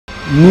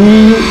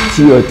ní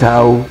ti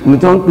Ọ̀tà o mo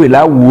tán pè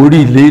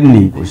láwórì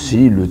lénìí kò sí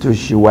ìlú tó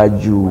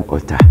ṣíwájú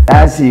Ọ̀tà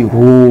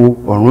lásìkò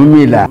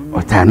Ọ̀rúnmìlà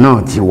Ọ̀tà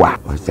náà ti wà.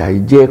 Ọ̀tà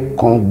jẹ́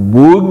kan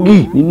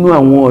gbòógì nínú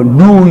àwọn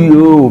ìlú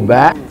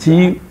Yorùbá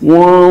tí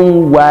wọ́n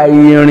ń wa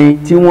irin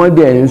tí wọ́n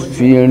dẹ̀ ń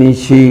fi irin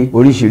ṣe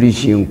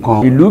oríṣiríṣi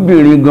nǹkan.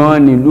 Ìlúbìnrin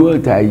gan ni ìlú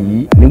Ọ̀tà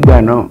yìí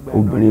nígbà náà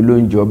obìnrin ló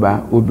ń jọba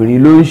obìnrin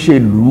ló ń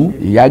ṣèlú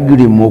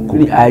ìyágìrìmọ̀kò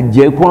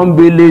àjẹ́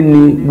pọ́nbélé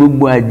ni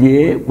gbogbo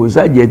àjẹ́ kò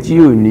sájẹ́ tí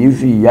ò ní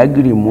fi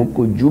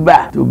ìyágìrìmọ̀kò júbà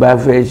tó bá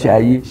fẹ́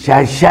ṣayé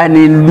ṣàṣà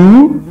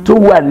nílùú tó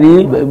wà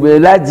ní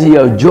láti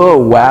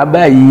ọjọ́ wá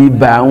báyìí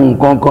bá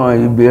nǹkan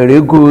kan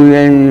ìbẹ̀rẹ̀ kò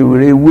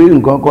ìrèwé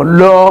nǹkan kan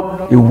lọ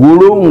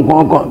ìwòrò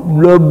nǹkan kan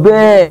lọ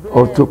bẹ́ẹ̀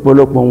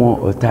ọ̀tọ̀pọ̀lọpọ̀ wọn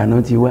Ọ̀tà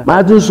náà ti wá.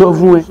 Máa tún sọ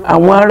fún ẹ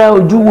àwọn ará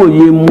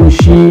Ojúwòye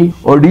Mùṣín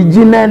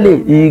ọ̀ríjínálì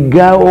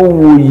Ìgà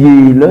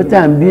Òwòye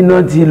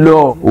lọ́tàbínà ti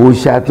lọ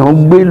òòṣà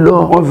tán gbé lọ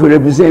wọ́n fi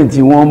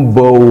rẹpísẹ́ǹtì wọn ń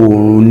bọ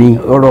oòrùn ni.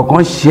 Ọ̀rọ̀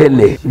kan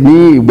ṣẹlẹ̀ ní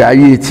ìgbà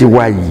ayé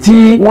tiwa yìí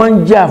tí wọ́n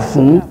ń jà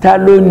fún ta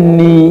ló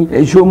ní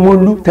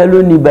Ṣómólú ta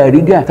ló ní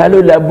Bàrígà ta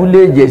ló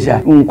lábúlé Ìjẹ̀ṣà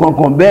nǹkan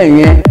kan bẹ́ẹ̀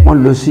yẹn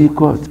wọ́n lọ sí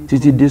court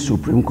títí dé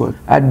Supreme Court.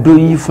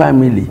 Adóyí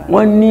family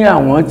wọ́n ní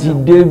àwọn ti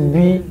dé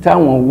bí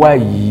táwọn wà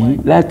yìí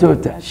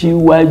látọ̀tà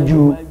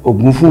síwájú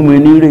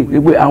Ògúnfúnminírè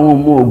wípé àwọn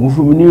ọmọ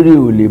Ògúnfúnminírè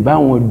ò lè bá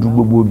wọn du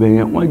gbogbo bẹ̀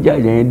yẹn wọ́n jà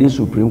yẹn dé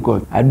Supreme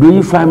Court.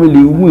 Adóyí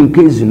family win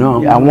case náà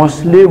àwọn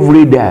slave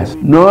raiders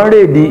náà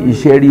rèdí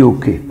Ìṣẹ̀rí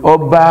Òkè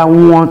ọba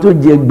wọn tó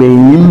jẹ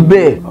gbẹ̀yìn ń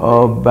bẹ̀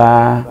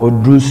ọba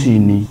Odunsi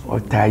ni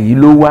Ọ̀tà yìí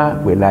ló wá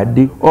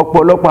pẹ̀ládé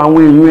ọ̀pọ̀lọpọ̀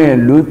àwọn èèyàn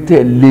ẹ̀ ló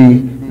tẹ̀lé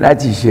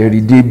láti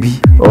Ìṣẹ̀rí débí.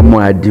 Ọmọ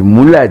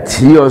àdìmúlà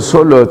tí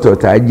ọ̀sọ́lọ̀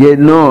tọ̀tà jẹ́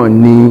náà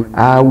ni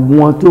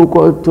àwọn tó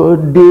kọ́ tó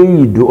dé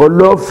Ìdó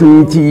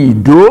Olofin ti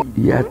Ìdó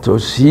yàtọ̀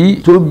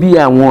sí tó bí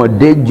àwọn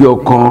ọ̀dẹ́jọ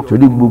kan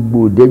torí gbogbo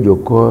ọ̀dẹ́jọ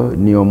kọ́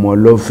ni ọmọ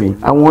Olofin.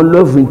 Àwọn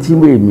Olofin tí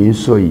èmi ń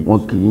sọ yìí wọn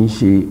kì í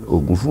ṣe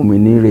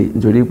Ògúnfúnminírè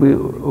nítorí pé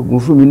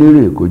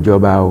Ògúnfúnminírè kò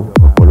jọba o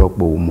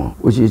ọ̀pọ̀lọpọ̀ ò mọ̀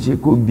ó ṣeé ṣe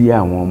kó bí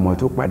àwọn ọmọ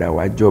tó padà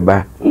wá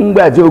jọba.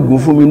 Ńgbà tí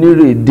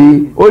Ògúnfúnminírè dé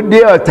ó dé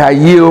Ọ̀tà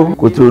yìí o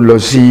kó tó lọ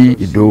sí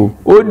Ìdó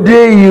ó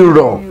dé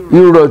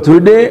Ìrọ̀ tó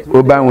dé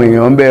ó bá àwọn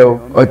èèyàn ń bẹ o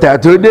Ọ̀tà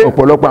tó dé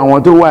ọ̀pọ̀lọpọ̀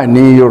àwọn tó wà ní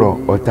Ìrọ̀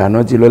Ọ̀tà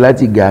náà ti lọ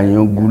láti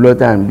Gàyàngù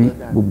lọ́tà ń bí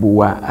gbogbo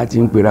wa a ti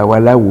ń pera wa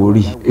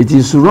láwórì. Ètì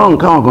ìṣúná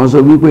káwọn kan sọ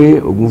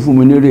wípé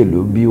Ògúnfúnminírè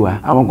ló bí wa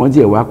àwọn kan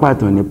tiẹ̀ wá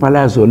pàtàn ní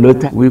palace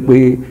Ọlọ́tà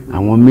wípé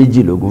àwọn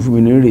méjì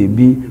l'Ògúnfúnminírè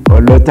bí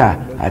Ọlọ́tà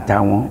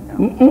àtàwọn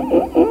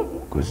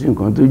kò sí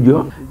nǹkan tó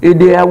jọ.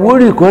 Èdè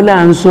Àwórì kọ́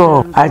là ń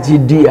sọ a ti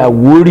di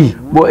Àwórì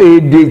bọ́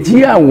èdè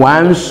tí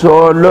àwa ń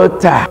sọ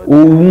lọ́tà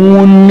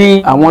òun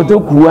ní àwọn tó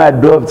kù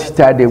adopt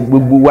tàdé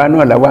gbogbo wa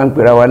náà làwa ń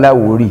pera wa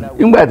láwórì.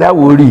 Nígbà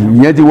táwórì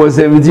ìyẹn ti wọ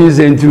 17th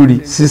century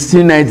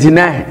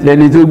 1699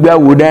 lẹni tó gbé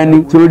Àwó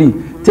dání torí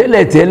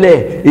tẹ́lẹ̀tẹ́lẹ̀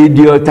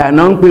èdè Ọ̀tà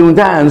náà ń pè ń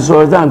tà ń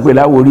sọ tá ń pè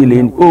láwórì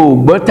lẹ́nu o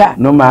gbọ́tà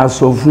náà máa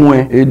sọ fún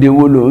ẹ èdè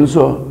wo ló ń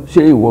sọ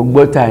ṣé ìwọ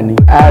gbọ́tà ni.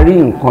 A rí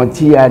nǹkan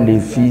tí a lè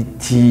fi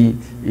ti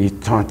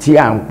ìtàn tí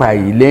à ń pa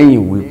yìí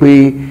lẹ́yìn wípé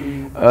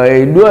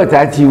ìlú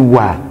Ọ̀tà ti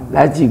wà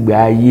láti ìgbà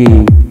ayé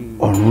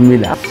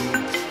Ọ̀rúnmìlà.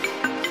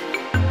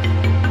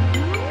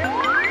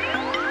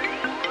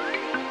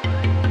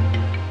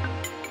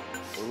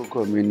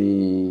 Orúkọ mi ni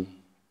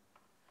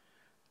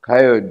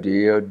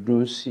Kayode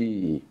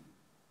Odunsi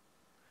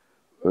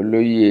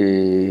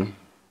Oloye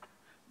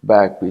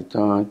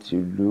Bapitan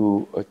tìlú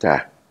Ọ̀tà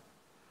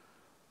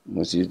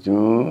mo sì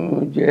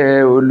tún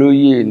jẹ́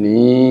olóyè ní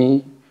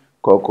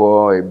Kọ̀kọ̀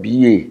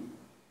Ẹ̀bíyè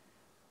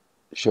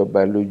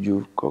ṣọba lójú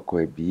Kọ̀kọ̀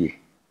Ẹ̀bíyè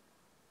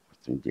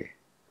tún jẹ́.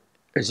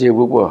 Ẹ ṣé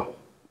púpọ̀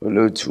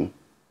olóòtú.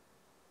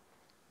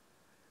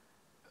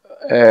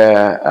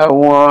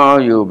 Àwọn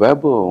Yorùbá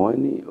bọ̀ wọ́n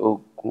ní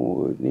okùn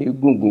ò ní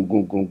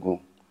gùngùngùngùn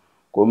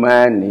kó má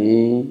ní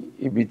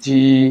ibi tí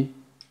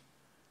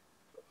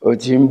ó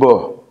ti ń bọ̀.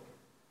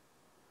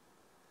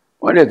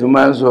 Wọ́n dẹ̀ tún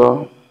máa ń sọ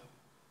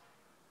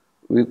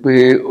wípé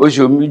ó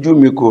ṣojú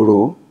mi kòró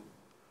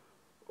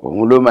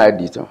òun ló máa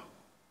dìtàn.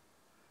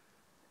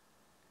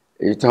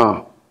 Ìtàn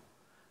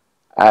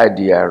á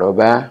di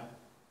àrọ́bá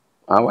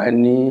wọ́n wá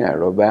ní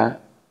àrọ́bá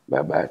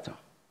bàbá ìtàn.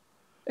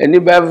 Ẹni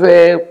bá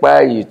fẹ́ pa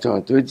ìtàn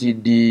tó ti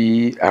di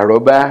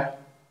àrọ́bá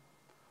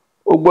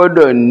ó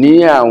gbọ́dọ̀ ní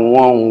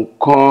àwọn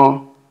nǹkan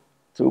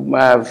tó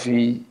máa fi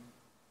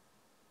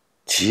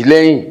tì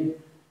lẹ́yìn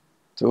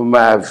tó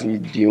máa fi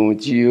di ohun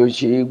tí ó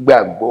ṣe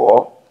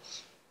gbàgbọ́.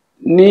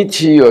 Ní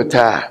ti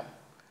Ọ̀tà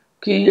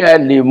kí a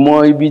lè mọ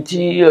ibi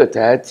tí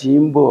Ọ̀tà ti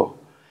ń bọ̀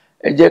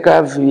ẹ jẹ́ ká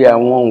fi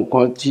àwọn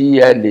nǹkan tí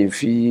a lè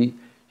fi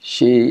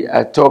ṣe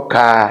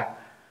atọ́ka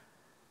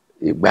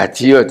ìgbà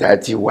tí Ọ̀tà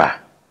ti wà.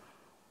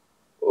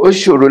 Ó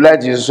ṣòro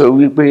láti sọ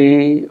wípé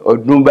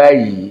ọdún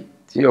báyìí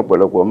tí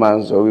ọ̀pọ̀lọpọ̀ máa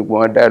ń sọ wípé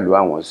wọ́n dàlú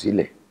àwọn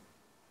sílẹ̀.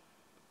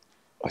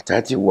 Ọ̀tà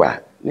ti wà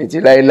ní ti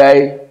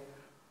láéláé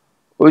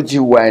ó ti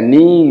wà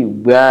ní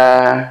ìgbà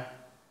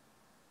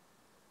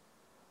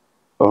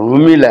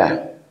Ọ̀rúnmìlà.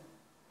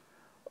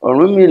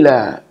 Ọ̀rúnmìlà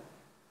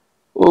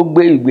ó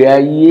gbé ìgbé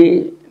ayé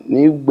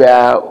nígbà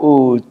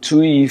Òtú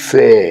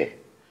Ifẹ̀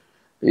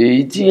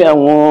èyí tí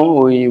àwọn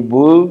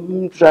òyìnbó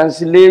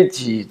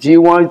translate tí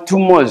wọ́n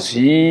túmọ̀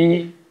sí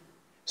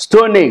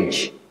Stone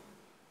Age.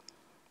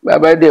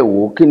 Bàbá dẹ̀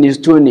wò kí ni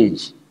Stone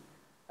Age?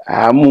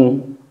 Àmú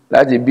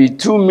láti bí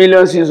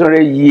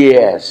 2,600,000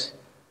 years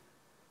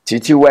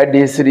títí wá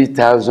dé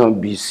 3,000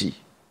 BC.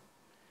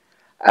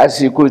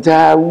 Àsìkò tá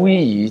a wí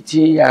yìí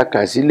tí a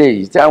kà sílẹ̀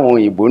yìí táwọn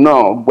òyìnbó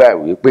náà gbà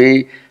wípé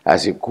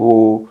àsìkò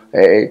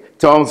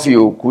tó ń fi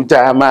òkúta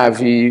máa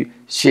fi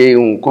ṣe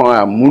nǹkan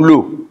àmúlò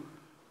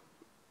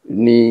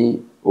ni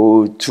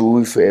Òtù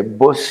Ifẹ̀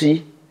bọ́ sí.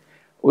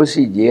 Ó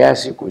sì jẹ́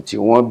àsìkò tí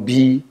wọ́n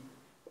bí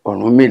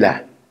Ọ̀rúnmìlà,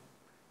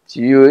 tí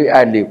a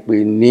lè pè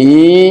ní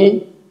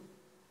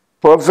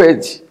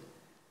prophet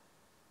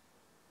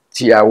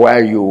ti àwa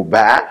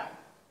Yorùbá,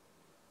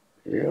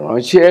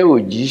 ìránṣẹ́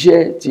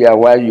òjíṣẹ́ ti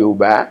àwa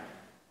Yorùbá.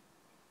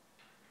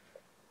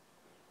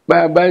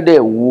 Bá dẹ̀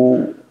wo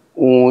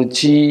ohun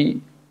tí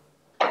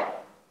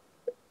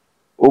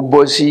ó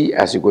bọ́ sí,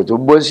 àsìkò tó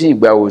bọ́ sí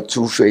ìgbà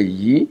Òtù Ifẹ̀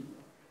yìí,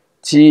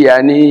 tí a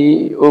ní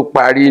ó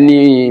parí ní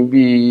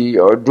bí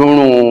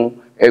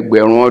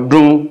ẹgbẹ̀rún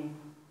ọdún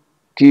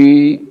kí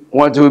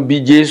wọ́n tó bí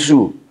Jésù.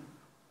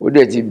 Ó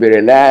dẹ̀ ti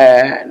bẹ̀rẹ̀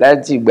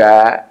láti ìgbà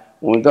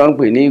ohun tó ń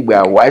pè ní ìgbà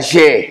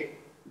wáṣẹ̀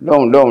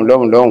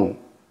lọ́hùn.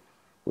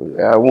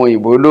 Àwọn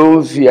òyìnbó ló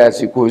ń fi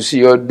àsìkò sí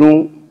ọdún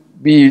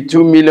bí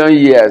 2 million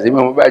years.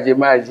 Ìmọ̀ bá ṣe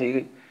máa ṣe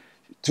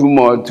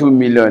túmọ̀ 2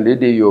 million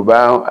lédè Yorùbá,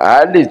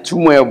 a lè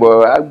túmọ̀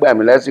ẹ̀bọ̀ á gbà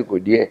mí lásìkò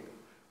díẹ̀.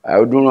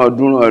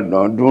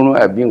 ọ̀nà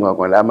àbí nǹkan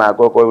kan la máa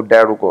kọ́kọ́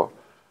dárúkọ.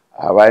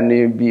 Àwa ní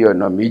bí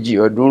ọ̀nà méjì,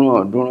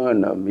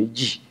 ọ̀nà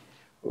méjì,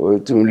 ó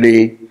tún lé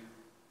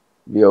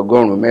bí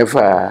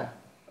 600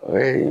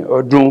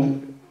 ọdún.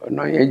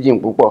 Ọ̀nà yẹn jìn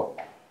púpọ̀.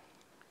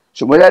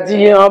 Ṣùgbọ́n tí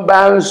wọ́n bá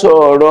ń sọ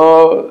ọ̀rọ̀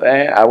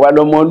àwa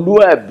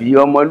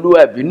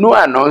ọmọlúàbí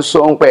Nóà náà ń sọ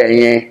ń pẹ̀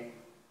yẹn.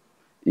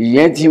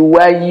 Ìyẹn ti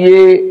wáyé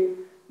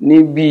ní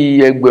bí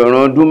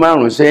ẹgbẹ̀rún ọdún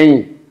 5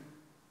 sẹ́yìn,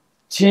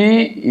 tí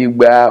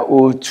ìgbà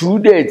Òtù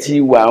dẹ̀ ti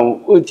wà,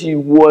 ó ti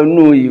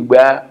wọnú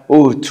ìgbà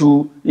Òtù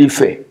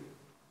Ifẹ̀.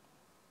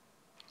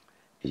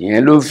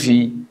 Ìyẹn ló fi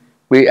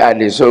pé a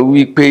lè sọ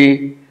wípé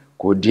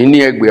kò dín ní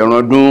ẹgbẹ̀rún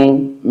ọdún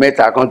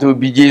 3 kan tó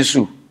bí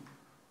Jésù,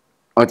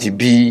 wọ́n ti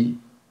bí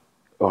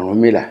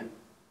Ọ̀rúnmìlà.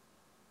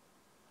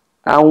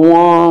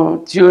 Àwọn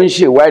tí ó ń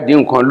ṣèwádìí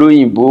nǹkan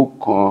lóyìnbó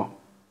kan,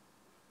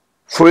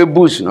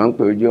 Frebus náà ń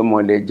pè, ojú ọmọ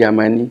ilẹ̀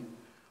Jámánì,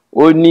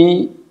 ó ní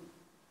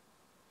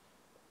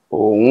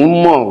òun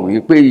mọ̀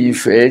wípé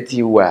Ifẹ̀ ti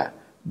wà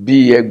bí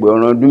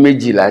ẹgbẹ̀rún ọdún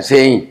 12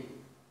 sẹ́yìn.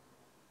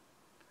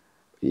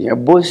 Ìyẹn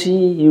bọ́ sí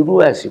irú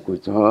àsìkò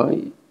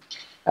tán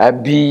a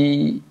bí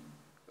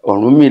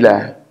Ọ̀rúnmìlà.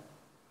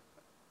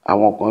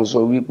 Àwọn kan sọ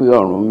wípé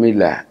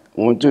Ọ̀rúnmìlà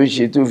ohun tó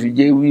ṣe tó fi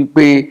jẹ́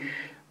wípé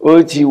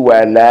ó ti wà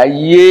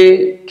láyé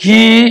kí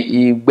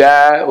ìgbà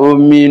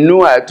omi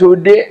Nóà tó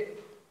dé.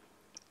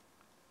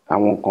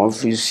 Àwọn kan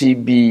fi sí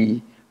bí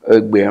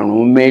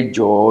ẹgbẹ̀rún 8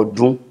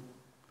 ọdún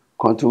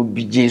kan tó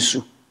bí Jésù.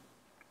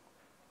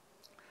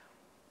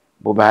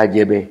 Bó bá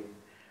jẹ́ bẹ́ẹ̀,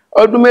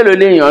 ọdún mélòó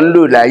lèèyàn ń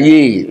lò láyé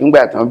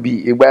ìgbà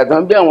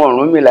tán bí àwọn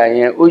Ọ̀rúnmìlà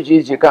yẹn? Ó ṣeé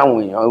ṣe káwọn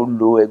èèyàn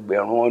lo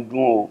ẹgbẹ̀rún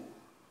ọdún o,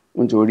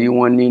 nítorí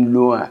wọ́n ní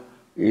Nóà.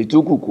 Èyí tó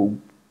kù kò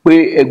pé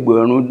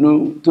ẹgbẹ̀rún ọdún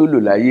tó lò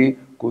láyé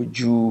kò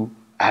ju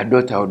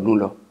 50 ọdún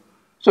lọ.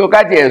 So ká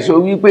tiẹ̀ sọ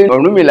wípé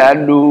Ọ̀rúnmìlà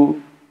lo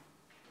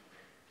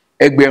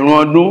ẹgbẹ̀rún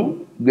ọdún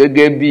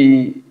gẹ́gẹ́ bí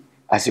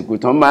àsìkò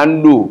tán máa ń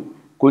lò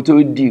kó tó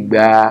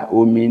dìgbà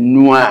omi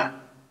Nóà,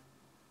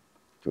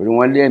 torí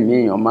wọ́n lẹ́mìí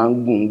èèyàn máa ń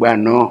gùn gbà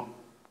náà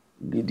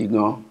gidi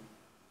gan.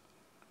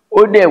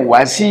 Ó dẹ̀ wá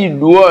sí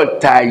ìlú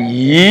Ọ̀tà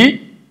yìí.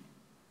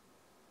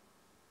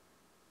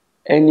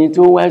 Ẹni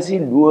tó wá sí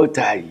ìlú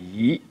Ọ̀tà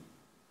yìí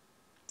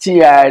tí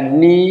a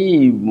ní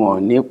ìmọ̀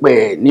nípa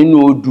ẹ̀ nínú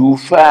odù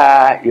Ifá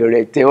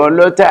Ìrẹ̀tẹ̀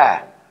Ọlọ́tà,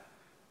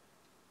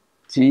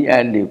 tí a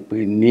lè pè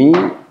ní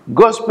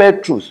Gospel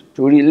Truth,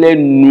 torí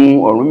lẹ́nu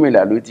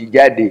Ọ̀rúnmìlà ló ti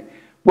jáde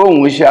pé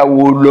òun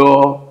ṣàwo lọ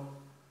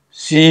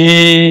sí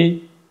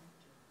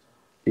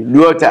ìlú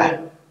Ọ̀tà.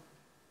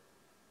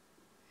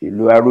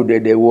 Ìlú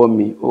Aródẹ̀dẹ̀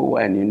wọ́mi ó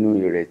wà nínú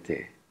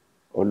Ìrẹ̀tẹ̀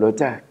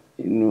Ọlọ́tà,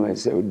 inú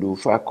ẹsẹ̀ odù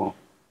Ifá kan.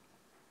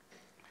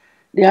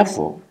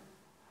 Therefore,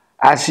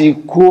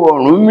 àsìkò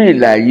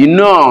Ọ̀rúnmìlà yìí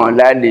náà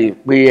la lè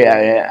pe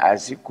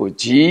àsìkò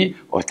tí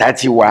Ọ̀tà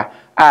ti wà.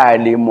 A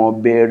lè mọ̀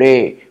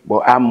bẹ̀rẹ̀, bọ̀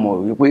a mọ̀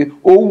wípé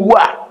ó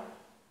wà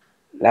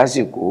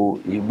lásìkò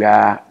ìgbà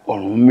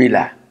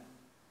Ọ̀rúnmìlà.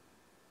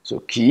 So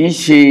kìí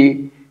ṣe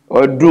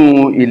ọdún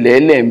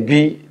ilẹ̀ẹ́lẹ̀ ń bí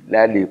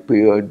la lè pe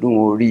ọdún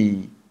orí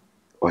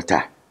Ọ̀tà.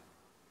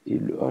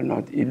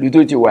 Ìlú tó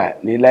ti wà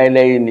ní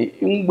láéláé ni.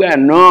 Ńgbà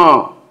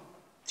náà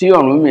tí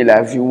Ọ̀rúnmìlà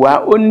fi wá,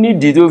 ó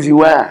nídìí tó fi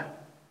wá.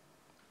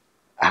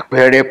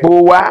 Àpẹẹrẹ pé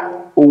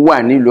ó wà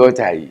nílùú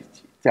Ọ̀tà yìí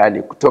tí a lè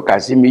tọ́ka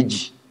sí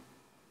méjì.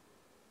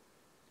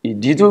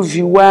 Ìdí tó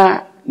fi wá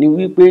ni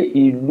wípé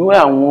ìlú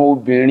àwọn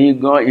obìnrin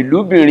gan,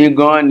 ìlúbìnrin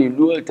gan ni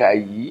ìlú Ọ̀tà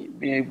yìí,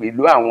 bí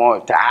ìlú àwọn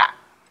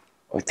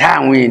ọ̀tá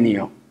àwọn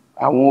ènìyàn.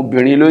 Àwọn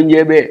obìnrin ló ń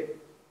jẹ́ bẹ́ẹ̀.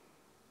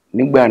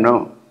 Nígbà náà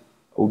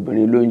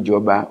obìnrin ló ń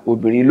jọba,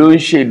 obìnrin ló ń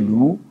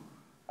ṣèlú.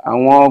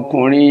 àwọn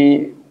ọkùnrin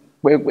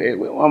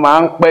wọ́n máa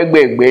ń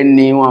pẹ́gbẹ̀gbẹ́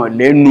ni wọ́n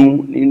lẹ́nu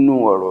nínú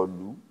ọ̀rọ̀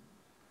ìlú.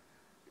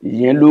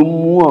 Ìyẹn ló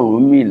mú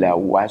Ọ̀rúnmìlà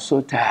wá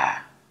sọ́tà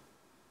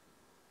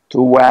tó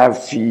wá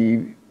fi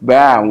bá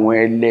àwọn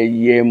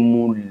ẹlẹ́yẹ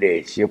múlẹ̀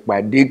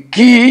ṣèpàdé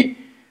kí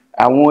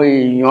àwọn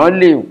èèyàn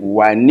lè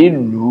wà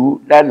nílùú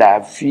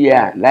lálàáfíà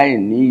láì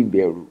ní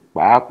ìbẹ̀rù,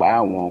 pàápàá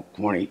àwọn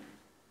ọkùnrin.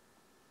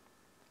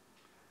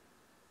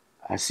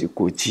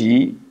 Àsìkò tí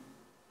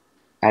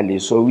a lè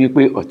sọ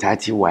wípé ọ̀tá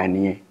ti wà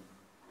nìyẹn.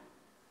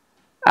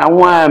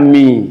 Àwọn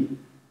àmì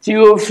tí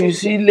ó fi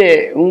sílẹ̀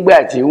ńgbà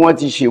tí wọ́n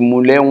ti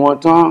ṣèmùlẹ̀ wọn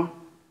tán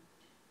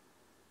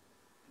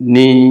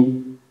ní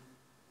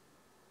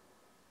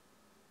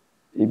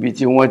ibi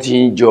tí wọ́n ti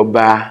ń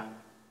jọba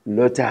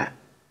lọ́tà.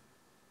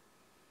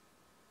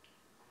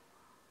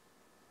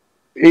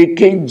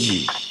 Èkejì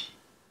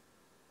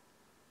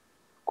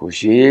kò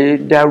ṣeé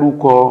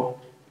dárúkọ,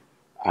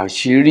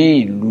 àṣírí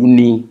ìlú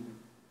ni.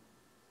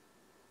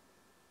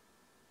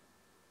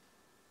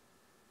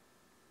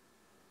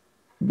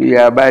 Bí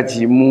a bá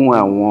ti mú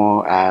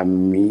àwọn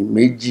àmì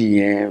méjì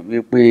yẹn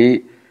wípé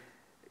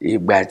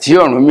ìgbà tí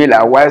Ọ̀rúnmìlà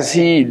wá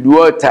sí ìlú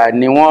Ọ̀tà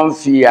ni wọ́n ń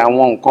fi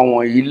àwọn nǹkan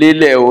wọ̀nyí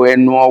lélẹ̀,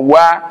 ẹnu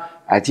ọwá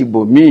àti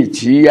bòmíì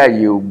tí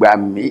àyè ò gbà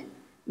mí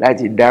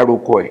láti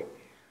dárúkọ ẹ̀.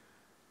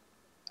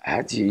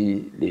 Àti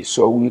lè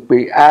sọ wípé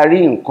a rí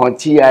nǹkan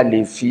tí a lè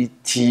fi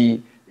ti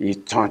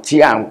ìtàn tí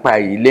à ń pa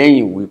yìí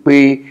lẹ́yìn wípé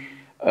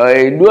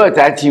ìlú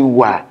Ọ̀tà ti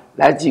wà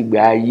láti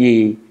ìgbà ayé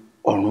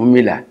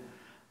Ọ̀rúnmìlà.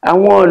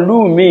 Àwọn ìlú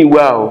míì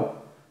wà o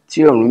tí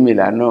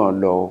Ọ̀rúnmìlà náà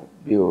lọ,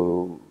 bí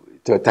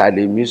tọ̀tà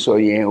lèmi sọ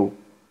yẹn o,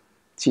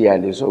 tí a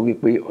lè sọ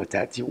wípé Ọ̀tà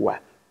ti wà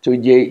tó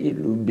jẹ́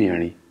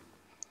ìlúbìnrin.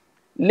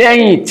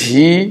 Lẹ́yìn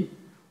tí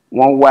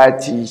wọ́n wá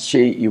ti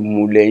ṣe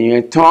ìmùlẹ̀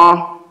yẹn tán,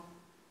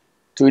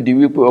 tó di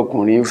wípé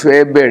ọkùnrin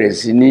fẹ́ bẹ̀rẹ̀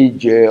sí ní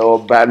jẹ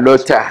ọba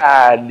lọ́tà,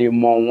 a lè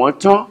mọ̀ wọ́n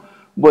tán.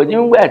 Bọ̀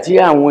nígbà tí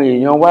àwọn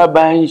èèyàn wá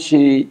bá ń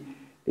ṣe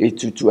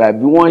ètùtù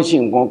àbí wọ́n ṣe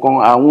nǹkan kan,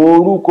 àwọn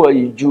orúkọ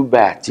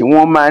ìjúbà tí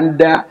wọ́n máa ń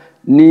dá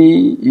ní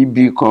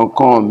ibi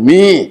kankan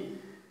míì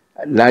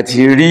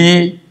láti rí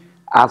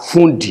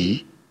Afúndí,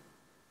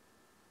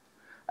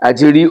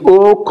 àti rí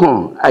Ọ̀kàn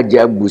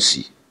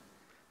Àjàgbùsì,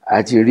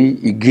 àti rí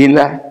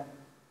Ìgínlá,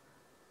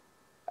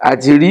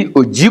 àti rí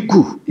Òjíkù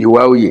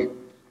Ìwàòyè,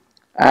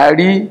 a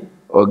rí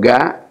Ọ̀gá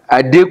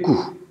Adékù,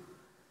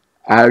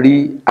 a rí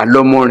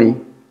Alọ́mọ́rin,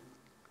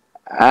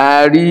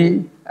 a rí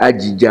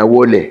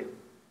Àjìjàwọlẹ̀,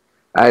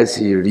 a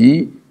sì rí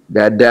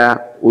Dàda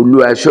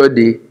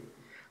Olúaṣọ́dẹ,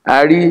 a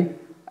rí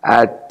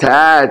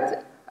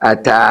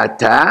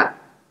Àtàtà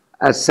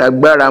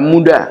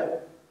Àṣàgbáramúdà,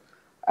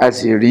 a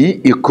sì rí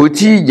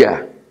Ìkótí Ìjà,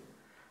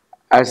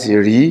 a sì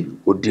rí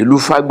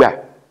Òdélúfágbà.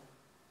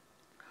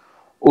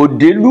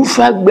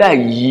 Òdélúfágbà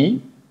yìí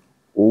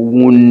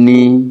òun ni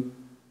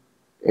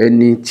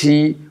ẹni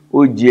tí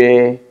ó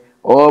jẹ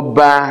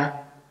ọba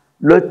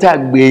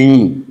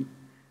lọ́tàgbẹ̀yìn,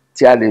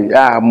 tí a lè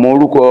mọ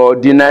orúkọ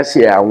dínásì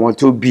àwọn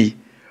tó bí,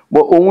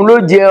 bọ̀ òun ló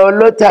jẹ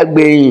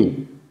ọlọ́tàgbẹ̀yìn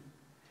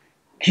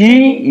kí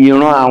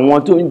ìran àwọn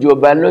tó ń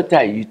jọba lọ́tà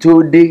yìí tó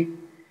dé.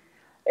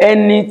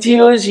 Ẹni tí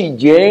ó sì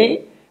jẹ́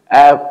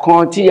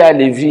kan tí a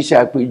lè fi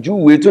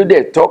ṣàpèjúwe tó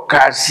dẹ̀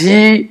tọ́ka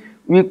sí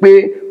wípé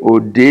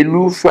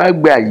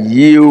Òdélúfágbà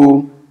yìí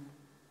o,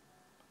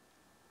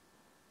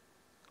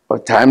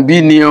 Ọ̀tàǹbí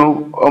ni o,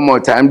 ọmọ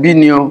Ọ̀tàǹbí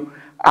ni o.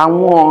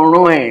 Àwọn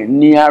ọ̀ràn ẹ̀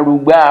ni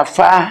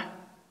Arúgbáfá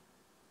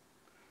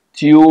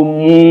tí ó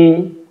mú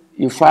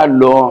Ifá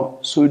lọ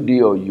sóde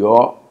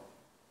Ọ̀yọ́.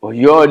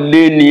 Ọ̀yọ́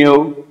lé ni o,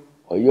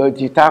 Ọ̀yọ́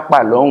ti Tápà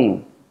lọ́hùn,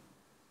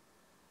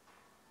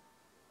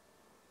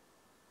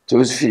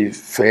 tó sì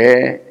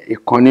fẹ́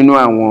ìkan nínú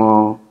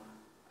àwọn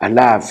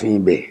Aláàfin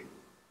ibẹ̀.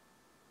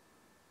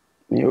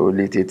 Mi ò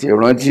lè tètè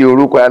rántí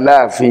orúkọ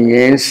Aláàfin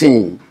yẹn ń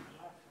sìn.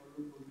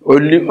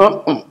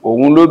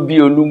 Òun ló bí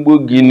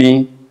Olúgbógi ni,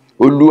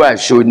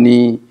 Olúàṣọ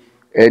ni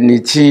ẹni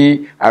tí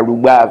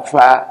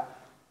Arúgbáfá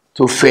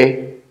tó fẹ́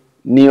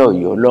ní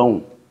Ọ̀yọ́ lọ́hùn,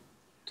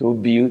 tó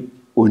bí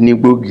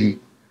Onígbógi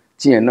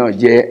tí ẹ̀ náà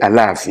jẹ́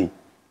Aláàfin,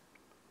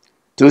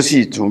 tó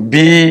sì tún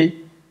bí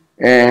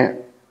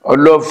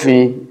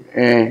Olofin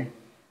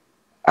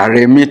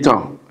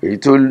Àrẹ̀mítàn, èyí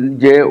tó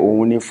jẹ́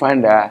òun ni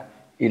fáńdà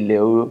ilẹ̀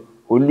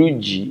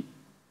Olújì.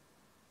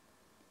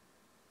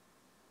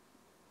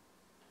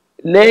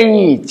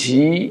 Lẹ́yìn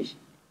tí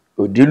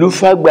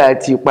Òdélúfágbà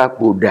ti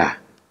papòdà,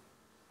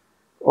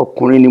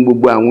 ọkùnrin ni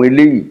gbogbo àwọn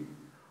eléyìí,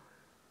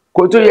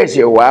 kó tó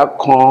yẹ̀ṣẹ̀ wá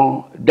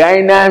kan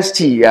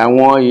dynasty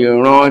àwọn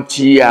ìran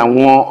ti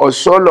àwọn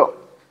Ọ̀ṣọ́lọ̀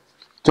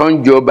tó ń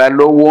jọba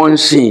lọ́wọ́ ń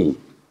sìn.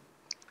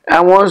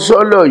 Àwọn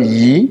Ọ̀ṣọ́lọ̀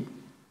yìí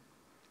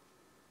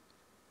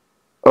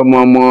ọmọ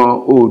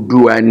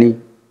Oòduà ni.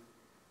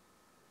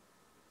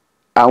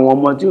 Àwọn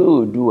ọmọ tí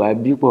Oòduà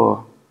bí pọ̀.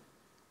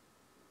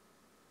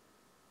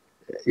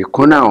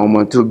 Ìkan náà àwọn ọmọ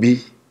tó bí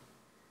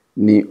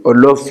ni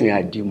Olofin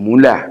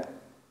Àdìmúlà,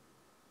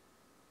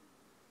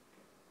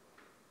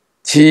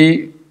 tí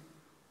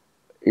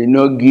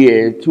ìnagijẹ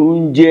ẹ̀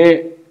tún jẹ́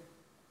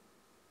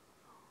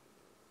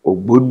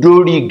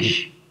Ògbódórìgì.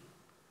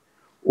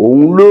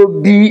 Òun ló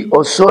bí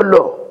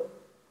Ọ̀ṣọ́lọ̀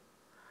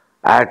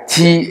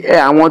àti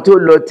àwọn tó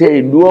lọ tẹ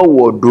ìlú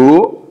Ọ̀wọ̀dó,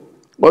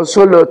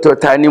 Ọ̀ṣọ́lọ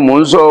tọ̀tà ni mò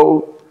ń sọ o,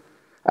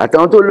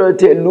 àtàwọn tó lọ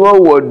tẹ ìlú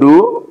Ọ̀wọ̀dó,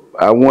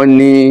 àwọn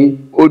ni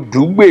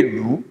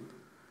Odùgbèlú.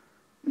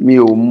 Mi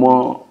ò mọ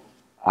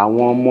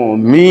àwọn ọmọ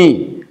míì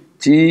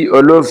tí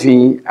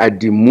Olofin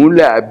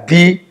Àdìmúlà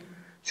bí,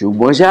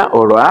 ṣùgbọ́n ṣá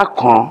ọ̀rọ̀ á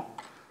kan,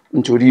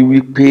 nítorí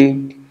wípé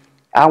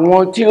àwọn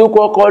tí ó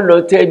kọ́kọ́ lọ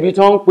tẹ́bi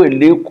tó ń pè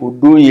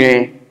lékòdó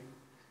yẹn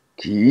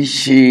kì í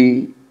ṣe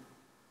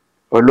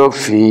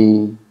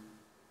Olofin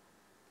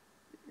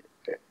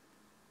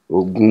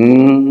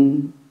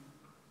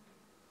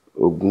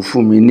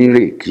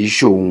Ògúnfúnminírè, kì í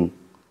ṣòun.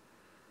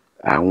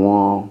 Àwọn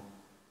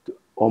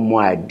ọmọ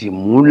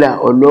Àdìmúlà,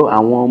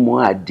 àwọn ọmọ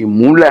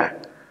Àdìmúlà,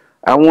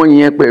 àwọn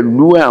yẹn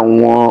pẹ̀lú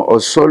àwọn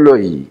Ọ̀ṣọ́lọ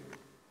yìí,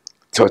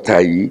 tọ̀tà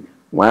yìí,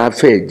 wọ́n á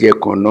fẹ́ jẹ́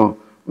kan náà,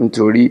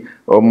 nítorí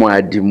ọmọ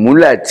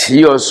Àdìmúlà tí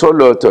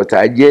Ọ̀ṣọ́lọ tọ̀tà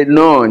jẹ́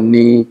náà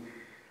ni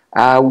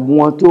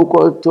àwọn tó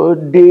kọ́ tó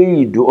dé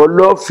Ìdó.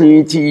 Olofin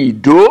ti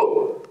Ìdó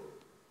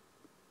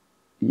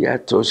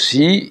yàtọ̀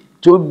sí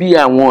tó bí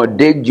àwọn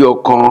Ọ̀dẹ́jọ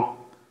kan,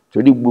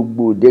 torí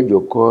gbogbo Ọ̀dẹ́jọ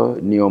kọ́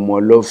ni ọmọ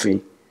Olofin.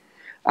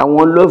 Àwọn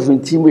Olofin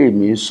tí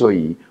èmi ń sọ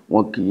yìí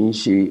wọn kì í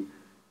ṣe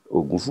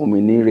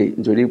Ògúnfúnminírè,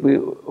 nítorí pé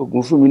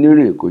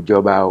Ògúnfúnminírè kò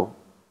jọba o,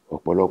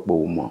 ọ̀pọ̀lọpọ̀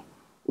ò mọ̀.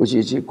 Ó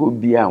ṣeé ṣe kó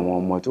bí àwọn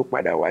ọmọ tó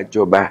padà wá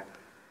jọba.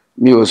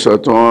 Mi ò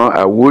sọ̀tàn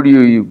Àwórì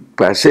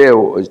pàṣẹ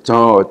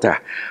ìtàn Ọ̀tà.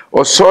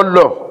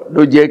 Ọ̀ṣọ́lọ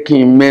ló jẹ́ kí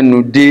n mẹ́nu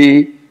dé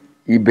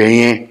ibẹ̀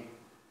yẹn.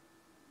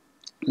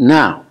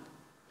 Now,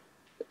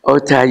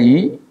 Ọ̀tà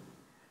yìí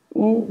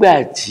ńgbà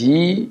tí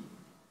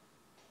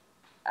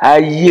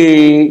ayé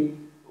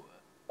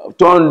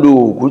tó ń lo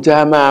òkúta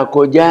máa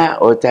kọjá,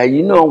 Ọ̀tà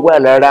yìí náà wà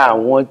lára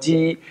àwọn tí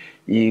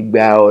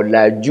ìgbà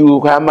ọ̀làjú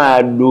ká máa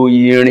lo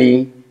irin.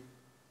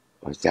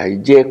 Ọ̀tà yìí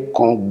jẹ́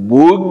kan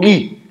gbòógì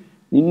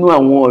nínú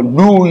àwọn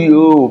ìlú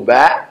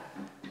Yorùbá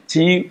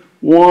tí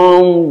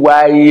wọ́n ń wa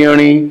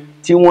irin,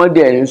 tí wọ́n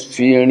dẹ̀ ń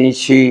fi irin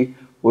ṣe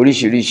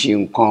oríṣiríṣi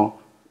nǹkan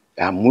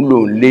àmúlò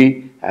ńlé,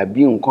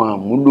 àbí nǹkan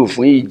àmúlò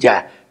fún ìjà,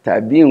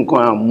 tàbí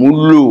nǹkan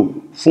àmúlò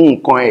fún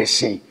nǹkan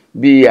ẹ̀sìn,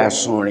 bí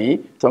àsùnrín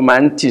tó máa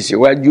ń tì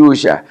síwájú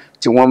òòṣà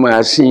tí wọ́n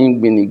máa sín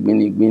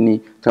gbinigbinigbini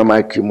tó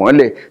máa kì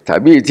mọ́lẹ̀,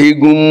 tàbí èyí tí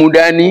eégún mú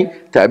dání,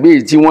 tàbí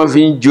èyí tí wọ́n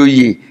fi ń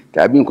joyè,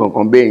 tàbí nǹkan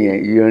kan bẹ́ẹ̀ yẹn,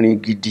 irin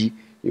gidi,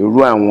 irú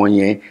àwọn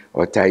yẹn.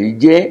 Ọ̀tà yìí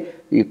jẹ́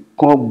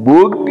ìkan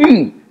gbòógì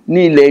ní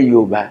ilẹ̀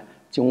Yorùbá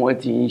tí wọ́n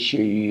ti ń ṣe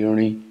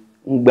irin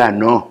ńgbà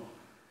náà.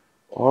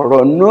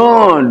 Ọ̀rọ̀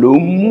náà ló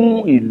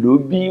mú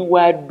Ìlóbí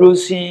wá dó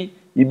sí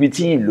ibi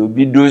tí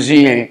Ìlóbí dó sí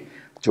yẹn,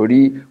 torí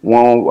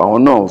àwọn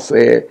náà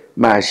fẹ́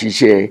máa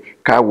ṣiṣẹ́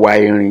ká wa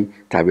irin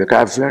tàbí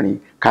ká fẹ́rin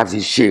ká fi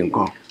ṣe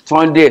nǹkan tí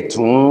wọ́n dẹ̀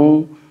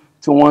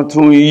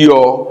tún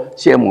yọ.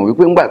 Ṣé mọ̀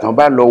wípé ńgbà tán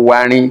bá lọ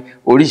warin,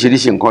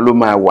 oríṣiríṣi nǹkan ló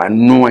máa wà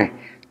nínú ẹ̀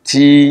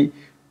tí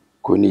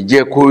kò ní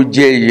jẹ́ kó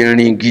jẹ́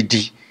irin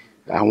gidi.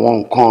 Àwọn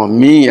nǹkan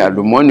míì,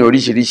 àlùmọ́nì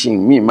oríṣiríṣi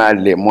míì máa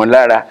lẹ̀ mọ́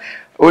lára.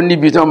 Ó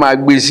níbi tán máa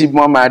gbé sí,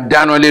 wọ́n máa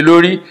dáná lé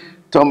lórí,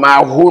 tán máa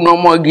hóná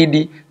mọ́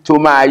gidi, tó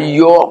máa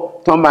yọ,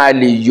 tán máa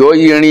lè yọ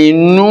irin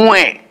inú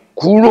ẹ̀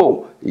kúrò.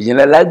 Ìyẹn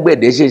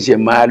lálágbẹ̀dẹ ṣẹ̀ṣẹ̀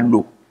máa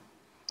lò.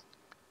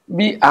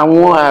 Bí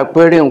àwọn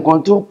àpẹẹrẹ nǹkan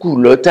tó kù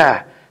lọ́tà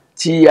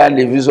tí a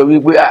lè fi sọ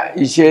wípé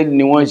iṣẹ́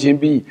ni wọ́n ṣe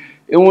bí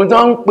ohun tó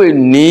ń pè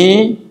ní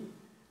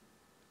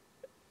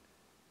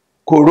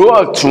kòró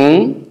ọ̀tún.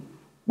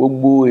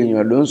 Gbogbo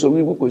èèyàn ló ń sọ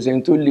wípé kò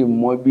sẹ́ni tó lè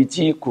mọ ibi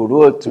tí kòró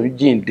ọ̀tún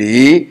jìn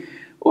dé.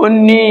 Ó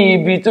ní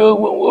ibi tó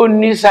ó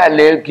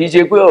nísàlẹ̀, kì í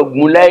ṣe pé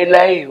ọ̀gbun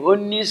láéláé, ó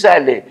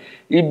nísàlẹ̀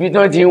ibi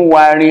tán ti ń wa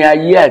arin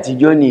ayé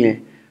àtijọ́ nìyẹn.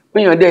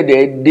 Péyàn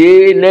dẹ̀dẹ̀ dé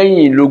lẹ́yìn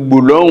Ìlógbò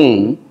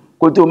lọ́hùn-ún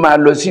kó tó máa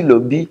lọ sí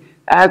Ìlóbí,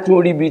 á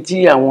tún rí ibi tí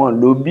àwọn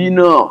Ìlóbí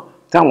náà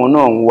táwọn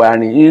náà ń wa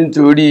arin,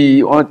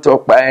 nítorí wọ́n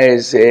tọpa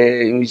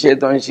ẹsẹ̀ iṣẹ́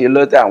tó ń ṣe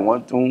lọ́tà, wọ́n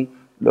tún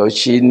lọ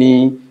ṣe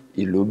ní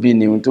Ìlóbí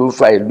ni ohun tó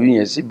fa ìlú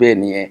yẹn síbẹ̀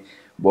nìyẹn.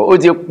 Bọ̀ ó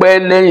ti pẹ́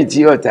lẹ́yìn tí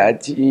Ọ̀tà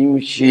ti ń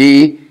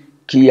ṣe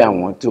kí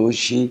àwọn tó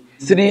ṣe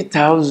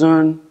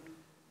 3000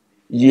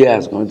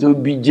 years kan tó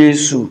bí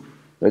Jésù,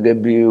 gẹ́gẹ́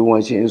bí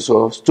wọ́n ṣe ń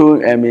sọ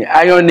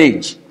Iron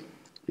Age.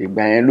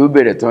 Ìgbà yẹn ló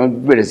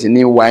bẹ̀rẹ̀ sí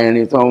ní wa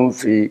irin, tó ń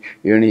fi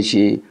irin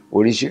ṣe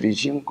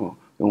oríṣiríṣi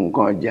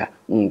nǹkan ọjà,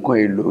 nǹkan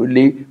èlò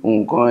ilé,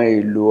 nǹkan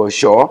èlò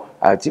ọ̀ṣọ́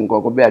àti nǹkan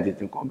kan bẹ́ẹ̀ àti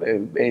nǹkan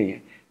bẹ́ẹ̀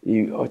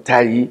yẹn. Ọ̀tà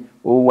yìí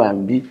ó wà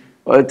níbí.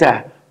 Ọ̀tà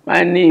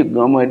máa ní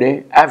ìgbọ́n ọmọdé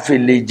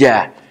àfẹlẹ́jà,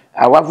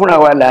 àwa fúnra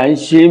wa là ń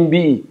ṣe ń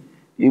bí.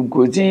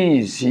 Kò tí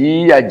ì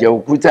sí àjà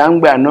òkúta ń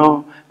gbà náà,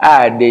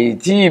 àdè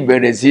tí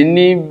ìbẹ̀rẹ̀ sí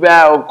ní bá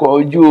ọkọ̀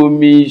ojú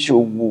omi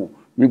ṣòwò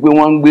wípé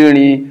wọ́n ń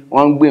gbérin,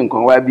 wọ́n ń gbé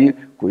nǹkan wá bí,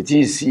 kò tí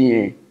ì sí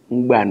yẹn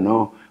ńgbà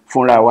náà.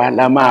 Fúnra wa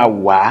la máa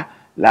wà,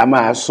 la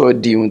máa sọ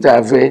di ohun tá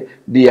a fẹ́,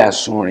 di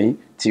àsùnrín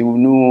tí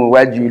inú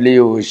iwájú ilé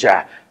òòṣà,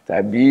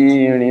 tàbí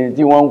irin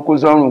tí wọ́n ń kó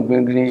sọ́rùn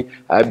gbìngbìn,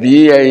 àbí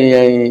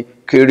ẹ̀yìn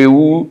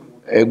kèrèwú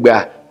ẹ̀gbà,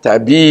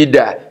 tàbí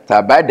idà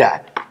tàbádà.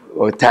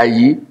 Ọ̀tà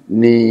yìí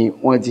ni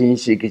wọ́n ti ń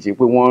ṣe, kìí ṣe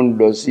pé wọ́n ń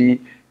lọ sí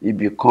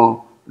ibì kan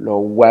lọ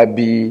wá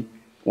bí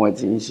wọ́n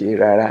ti ń ṣe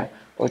rárá.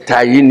 Ọ̀tà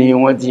yìí ni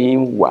wọ́n ti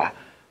ń wà,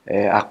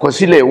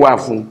 àkọsílẹ̀ wà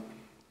fún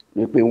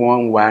wípé wọ́n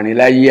ń warin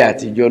láyé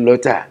àtijọ́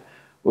lọ́tà.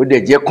 Ó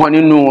dẹ̀ jẹ́ kan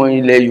nínú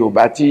ilẹ̀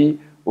Yorùbá tí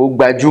ó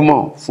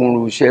gbajúmọ̀ fún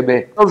irú iṣẹ́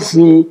bẹ́ẹ̀.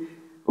 Olofin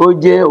ó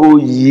jẹ́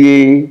oyè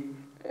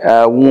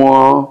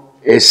àwọn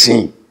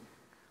ẹ̀sìn,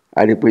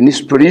 àdìpé ní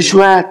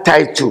spiritual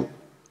title,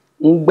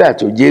 ńgbà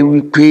tó jẹ́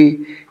wípé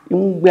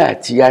ńgbà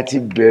tí a ti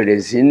bẹ̀rẹ̀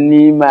sí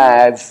ní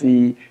máa fi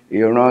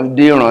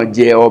ìrandíran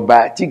jẹ ọba,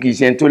 tí kìí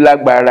ṣe tó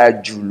lágbára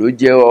jù ló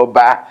jẹ́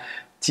ọba,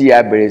 tí a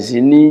bẹ̀rẹ̀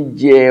sí ní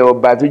jẹ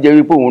ọba tó jẹ́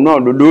wípé òun náà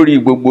ló lórí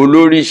gbogbo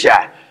olórìṣà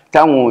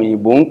táwọn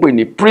òyìnbó ń pè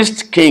ní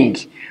priest king,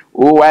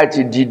 ó wá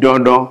ti di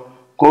dandan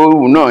kó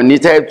òun náà ní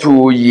tẹ́tù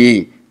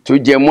oyè tó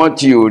jẹ mọ́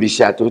ti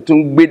òrìṣà tó tún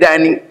gbé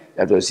dání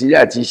yàtọ̀ sí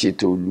àti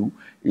ṣètò ìlú.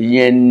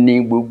 Ìyẹn ni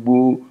gbogbo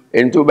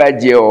ẹni tó bá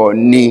jẹ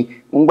Ọọ̀ni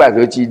ńgbà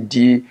tó ti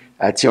di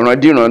àti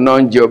ìrandíran náà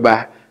ń jọba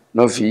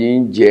náà fi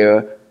ń jẹ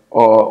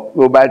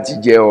tó bá ti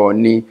jẹ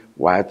Ọọ̀ni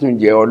wàá tún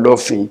jẹ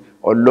Olofin.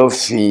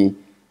 Olofin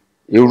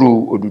irú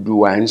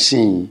Odùduwà ń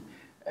sìn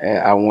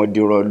àwọn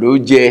dìrọ̀ ló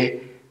jẹ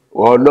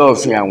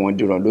Olofin, àwọn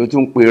dìrọ̀ ló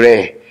tún pè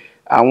rẹ̀.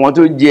 Àwọn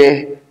tó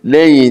jẹ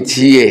lẹ́yìn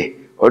tiẹ̀,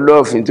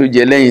 Olofin tó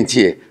jẹ lẹ́yìn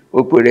tiẹ̀,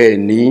 ó pè rẹ̀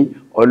ní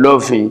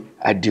Olofin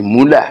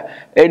Àdìmúlà.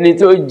 Ẹni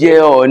tó jẹ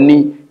Ọọ̀ni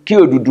kí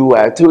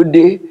Odùduwà tó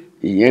dé,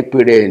 ìyẹn pè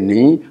rẹ̀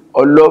ní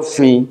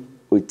Olofin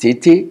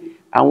Òtété.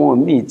 Àwọn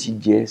míì ti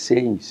jẹ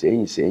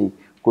sẹ́yìn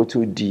kó tó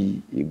di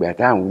ìgbà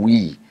tá à ń wí.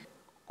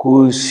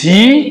 Kò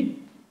sí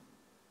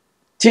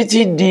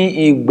títí di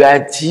ìgbà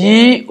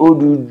tí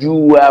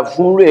Odùduwà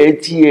fún rẹ̀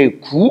tiẹ̀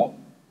kú.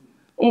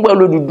 Ńgbà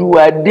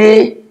Odùduwà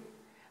dé,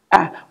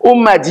 ó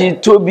mà ti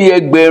tó bí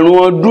 1000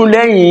 ọdún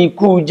lẹ́yìn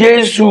ikú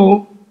Jésù,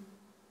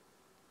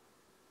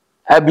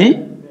 àbí?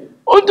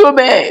 Ó tó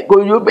bẹ́ẹ̀, kò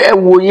yóò bẹ́ẹ̀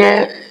wò yẹn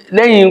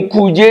lẹ́yìn ikú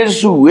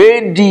Jésù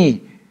AD,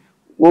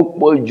 ó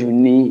pọ̀ jù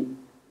ní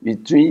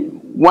between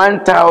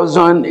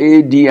 1000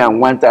 AD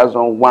and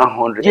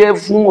 1100. Jẹ́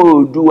fún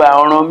Oòduà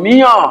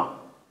Ọ̀rànmíyàn.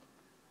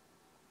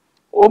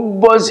 Ó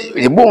bọ́ sí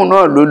ìbóhùn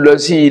náà ló lọ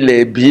sí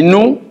ilẹ̀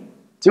Bínú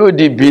tí ó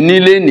di Bíní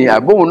lénìí,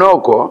 àbóhùn náà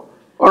kọ́.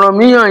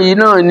 Ọ̀rànmíyàn yìí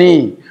náà ni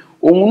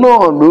òun náà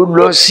ló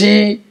lọ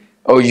sí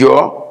Ọ̀yọ́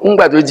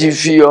ńgbà tó ti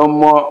fi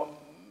ọmọ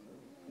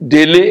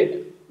délé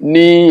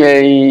ní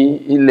ẹ̀yìn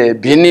ilẹ̀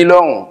Bíní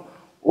lọ́hùn.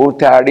 Ó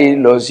taari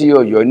lọ sí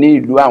Ọ̀yọ́ ní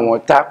ìlú àwọn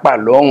Tápà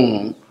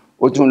lọ́hùn.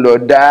 Ó tún lọ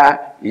dá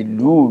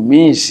ìlú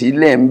míì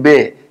sílẹ̀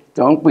ńbẹ̀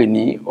tó ń pè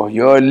ní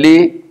Ọ̀yọ́lé.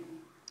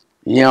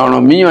 Ìyẹn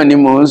Ọ̀rànmíyàn ni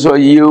mò ń sọ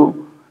yìí o.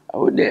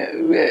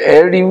 Ẹ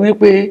rí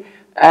wípé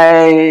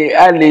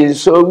a lè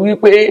sọ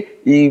wípé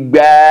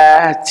ìgbà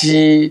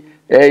tí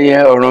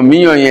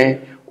Ọ̀rànmíyàn yẹn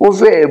ó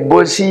fẹ́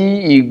bọ́ sí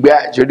ìgbà,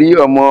 torí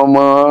ọmọ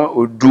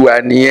Oòduà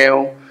nìyẹn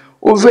o.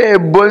 Ó fẹ́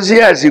bọ́ sí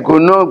àsìkò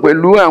náà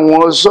pẹ̀lú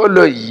àwọn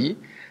sọ́lọ̀ yìí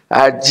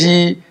àti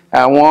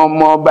àwọn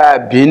ọmọ ọba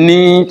Bíní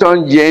tó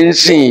ń jẹ ń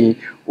sìn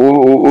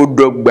ó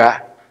dọ́gba,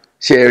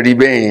 ṣe rí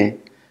bẹ́ẹ̀ yẹn.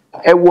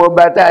 Ẹ wo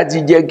ọba tá a ti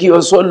jẹ kí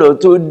Ọ̀ṣọ́lọ̀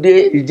tó dé.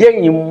 Ìjẹ́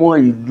yìí mọ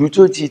ìlú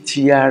tó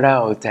ti ara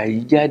Ọ̀tà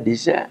yìí jáde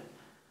ṣá,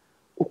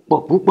 ó pọ̀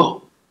púpọ̀.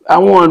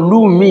 Àwọn ìlú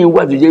míì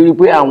wà tó jẹ́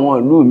wípé àwọn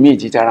ìlú míì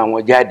ti tara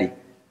wọn jáde.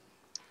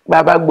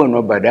 Bàbá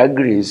gbọ̀nà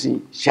Bàdágìrì sí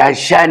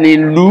ṣàṣà ní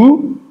ìlú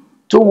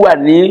tó wà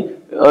ní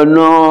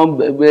ọ̀nà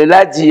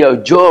láti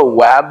Ọ̀jọ́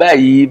wá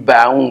báyìí bá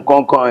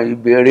nǹkan kan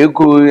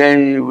Ìbẹ̀rẹ̀kọ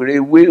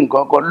ìrèwé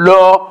nǹkan kan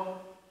lọ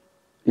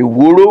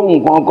Ìwòrò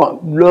nǹkan kan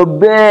lọ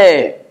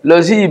bẹ́ẹ̀ lọ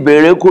sí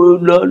Ìbẹ̀rẹ̀kọ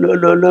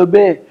lọ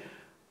bẹ́ẹ̀.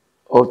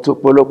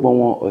 Ọ̀pọ̀lọpọ̀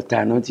wọn Ọ̀tà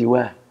náà ti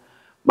wà.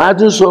 Màá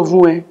tún sọ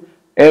fún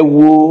ẹ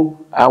wo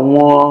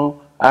àwọn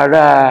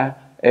ará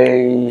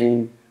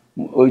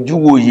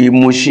Ojúwòye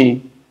Mùṣin.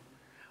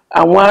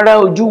 Àwọn ará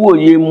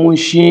Ojúwòye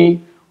Mùṣin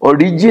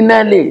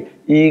originally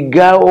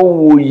Ìgà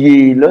Òwòye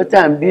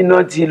lọ́tàbínà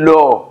ti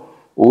lọ.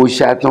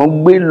 Òòṣà tán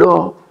gbé lọ,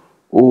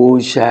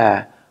 òòṣà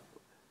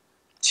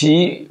tí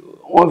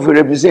wọ́n fi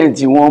represent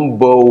wọ́n ń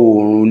bọ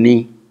oòrùn ni.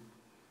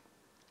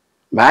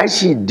 Màá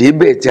sì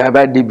débẹ̀ tí a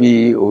bá débi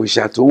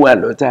òòṣà tó wà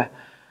lọ́tà.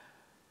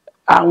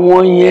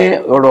 Àwọn yẹn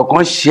ọ̀rọ̀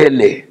kan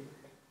ṣẹlẹ̀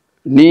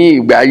ní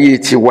ìgbà ayé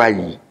tiwa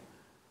yìí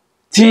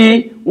tí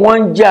wọ́n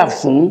ń jà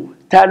fún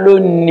ta ló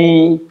ní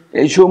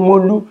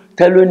Ṣómólú,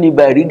 ta ló ní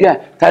Bàrígà,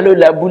 ta ló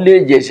lábúlé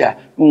Ìjẹ̀ṣà,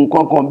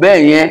 nǹkan kan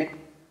bẹ́ẹ̀ yẹn.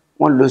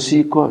 Wọ́n lọ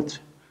sí court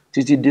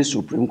títí dé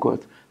Supreme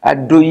Court.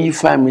 Adóyí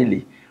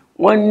family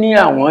wọ́n ní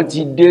àwọn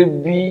ti dé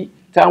bí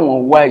táwọn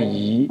wà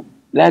yìí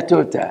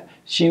látọ̀tà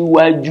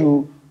síwájú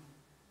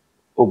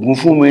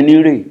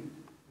Ògúnfúnminírè,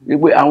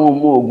 wípé àwọn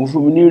ọmọ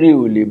Ògúnfúnminírè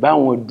ò lè bá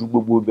wọn du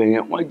gbogbo ibẹ̀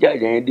yẹn. Wọ́n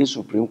jàjà yẹn dé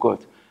Supreme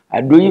Court.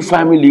 Adóyí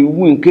family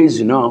win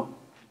case náà.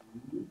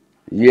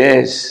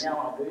 Yes.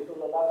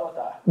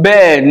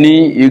 Bẹ́ẹ̀ ni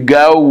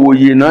Ìgà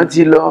Òwòye náà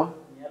ti lọ.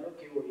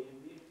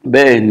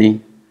 Bẹ́ẹ̀ ni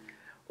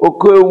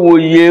Òkè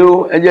Òwòye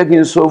o, ẹ jẹ́ kí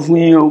n sọ fún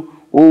yín o,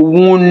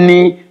 òun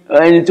ni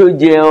ẹni tó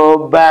jẹ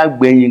ọba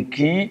gbẹ̀yìn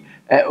kí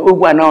ó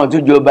gbà náà tó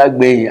jẹ ọba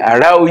gbẹ̀yìn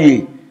Àráòyè.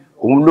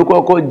 Òun ló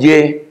kọ́kọ́ jẹ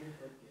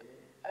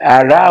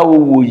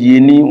Àráòwòye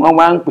ni wọ́n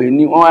wá ń pè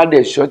ní, wọ́n wá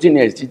dẹ̀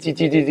shortness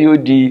títí ó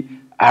di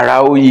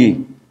Àráòyè.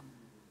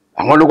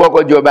 Àwọn ló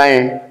kọ́kọ́ jọba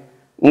yẹn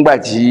ńgbà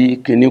tí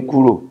kinní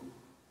kúrò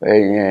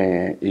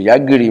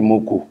Ìyágìrì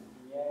Moko.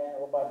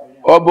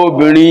 ọba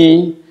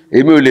obìnrin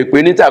èmi ò lè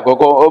pè ní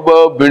tàkọ́kọ́, ọba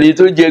obìnrin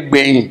tó jẹ́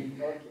gbẹ̀yìn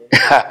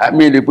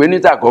mi lè pè ní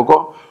tàkọ́kọ́,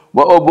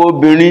 ọba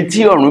obìnrin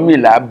tí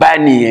Ọ̀rúnmìlà bá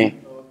nìyẹn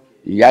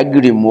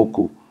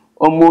Ìyágìrìmọ̀kò.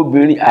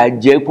 Ọmọbìnrin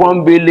àjẹ́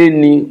pọ́nbélé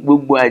ni,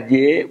 gbogbo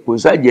àjẹ́ kò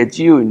sájẹ́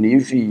tí ò ní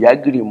fi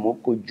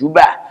Ìyágìrìmọ̀kò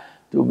júbà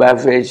tó bá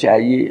fẹ́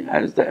ṣayé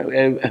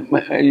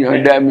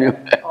yọ̀ǹda mi.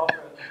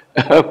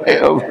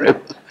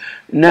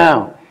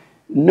 Now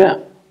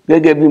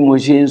gẹ́gẹ́ bí mo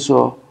ṣe ń sọ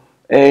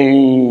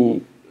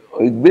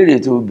ìbéèrè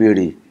tó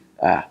béèrè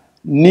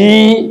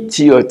ní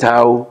ti Ọ̀tà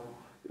o,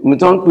 mo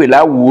tó ń pè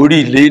láwórì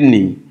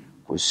lénìí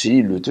kò sí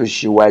ìlú tó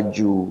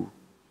ṣíwájú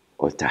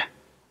Ọ̀tà.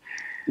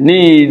 Ní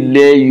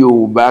ilẹ̀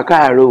Yorùbá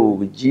káàárọ̀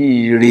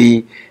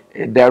oòjíire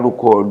ẹ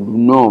dárúkọ ìlú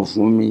náà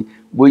fún mi,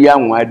 bóyá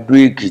àwọn Adó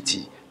Èkìtì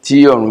tí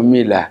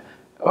Ọ̀rúnmìlà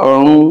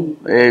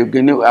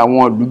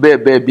àwọn ìlú bẹ́ẹ̀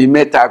bẹ́ẹ̀ bíi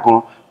mẹ́ta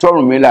kan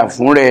tọ́rùnmìlà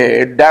fún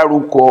rẹ̀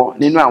dárúkọ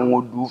nínú àwọn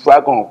odù Ifá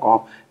kọ̀ọ̀kan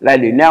la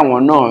lè ní àwọn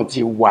náà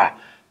ti wà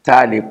tá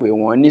a lè pè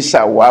wọ́n ní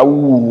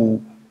sàwáwù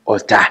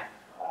Ọ̀tà.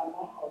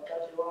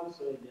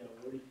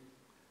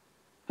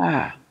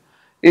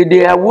 Èdè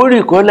Àwórì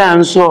kọ́ là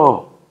ń sọ,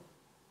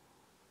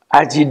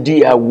 a ti di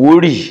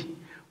Àwórì,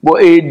 bọ́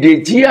èdè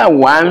tí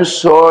àwa ń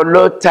sọ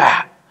lọ́tà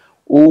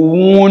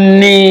òun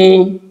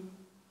ní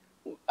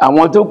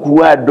àwọn tó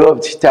kù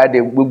adopt tàdé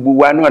gbogbo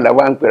wa náà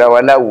làwa ń pera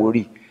wa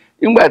láwórì.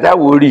 Nígbà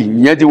táwórì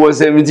ìyẹn ti wọ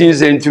 17th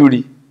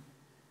century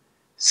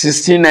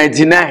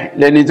 1699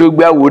 lẹni tó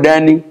gbé Àwó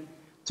dání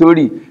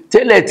torí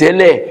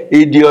tẹ́lẹ̀tẹ́lẹ̀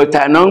èdè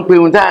Ọ̀tà náà ń pè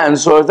ohun tá à ń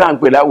sọ tá à ń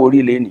pè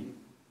láwórì lénìí.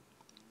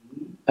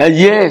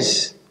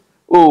 Yes,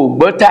 o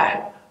gbọ́tà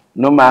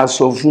náà máa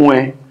sọ fún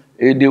ẹ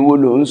èdè wo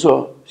ló ń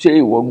sọ, ṣé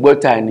ìwọ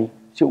gbọ́tà ni,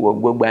 ṣé ìwọ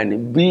gbọ́gbà ni,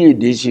 bí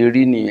èdè ṣe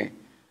rí nìyẹn.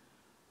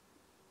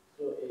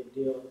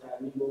 Èdè Ọ̀tà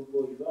ní gbogbo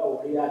ìlú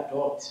Àwórì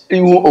adopt.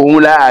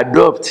 Òun la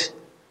adopt.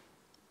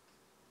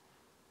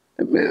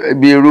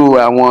 Bí irú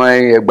àwọn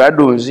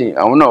Ẹ̀gbádùn sí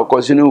àwọn náà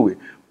kọ sínú ìwé,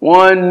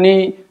 wọ́n ní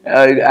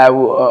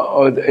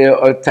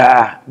Ọ̀tà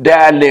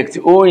dialect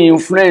ó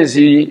influence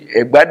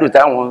Ẹ̀gbádùn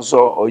táwọn ń sọ.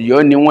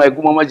 Ọ̀yọ́ ni wọ́n,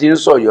 ẹgbẹ́ mọ́mọ́ ti ń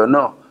sọ Ọ̀yọ́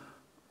náà,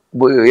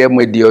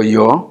 ẹmọ̀dé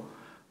Ọ̀yọ́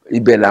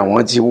ibẹ̀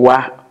làwọn ti wá.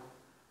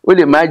 Ó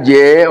lè má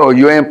jẹ́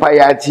Ọ̀yọ́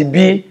empire ti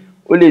bí,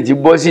 ó lè ti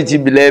bọ́ sí ti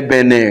bilẹ̀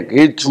Bẹ̀nẹ̀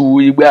Kétu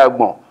Igbá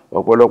Àgbọ̀n,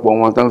 ọ̀pọ̀lọpọ̀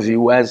wọn tán fi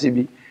wá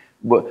síbí.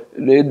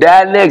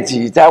 Dialect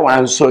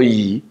táwọn ń sọ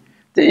yìí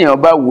téèyàn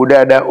bá wò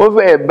dáadáa ó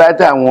fẹ́ bá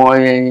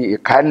táwọn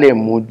Ìkálẹ̀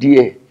mu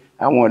díẹ̀,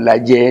 àwọn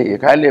Ìlàjẹ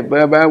Ìkálẹ̀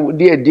bá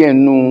díẹ̀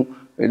nú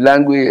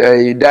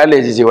language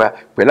dialect ti wa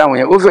pẹ̀lú àwọn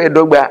yẹn ó fẹ́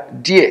dọ́gba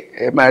díẹ̀,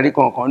 ẹ máa rí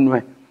kankan nú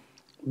ẹ̀.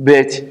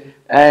 But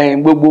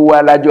gbogbo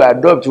wa lájọ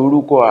adopt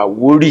orúkọ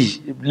Àwórì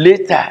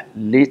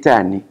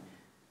later ni.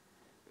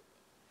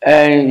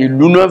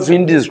 Ìlú náà fi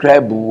ń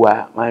describe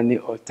wa, wọ́n ní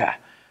Ọ̀tà.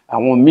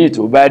 Àwọn míì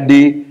tó bá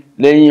dé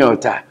lẹ́yìn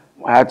Ọ̀tà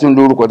wọ́n á tún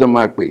lórúkọ tó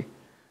máa pè,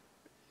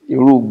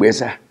 irú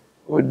Ìgbẹ́sà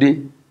ó dé,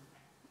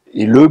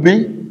 Ìlóbí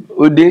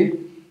ó dé.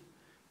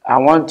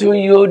 Àwọn tó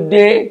yóò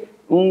dé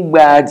ń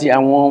gba àti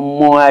àwọn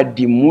ọmọ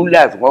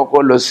Àdìmúlà tó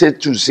kọ́kọ́ lọ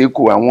Sétù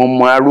Sékò, àwọn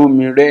ọmọ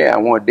Arómirẹ́,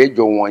 àwọn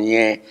Ọ̀dẹ́jọ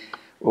wọ̀nyẹn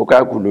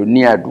òkàkù ló ní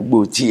àdúgbò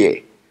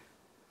tiẹ̀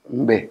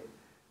ńbẹ̀.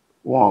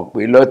 Wọn ò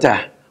pè lọ́tà,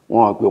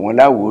 wọn ò pè wọ́n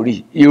láwórì.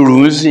 Irú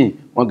ń sìn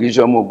wọn kì í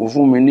ṣe ọmọ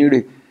Ògúnfúnminírè,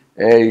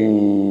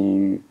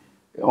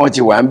 wọ́n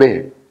ti wà ń bẹ̀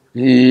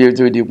kí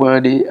ètò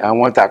ìdìpọ́n dé.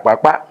 Àwọn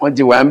Tàpápá wọ́n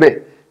ti wà ń bẹ̀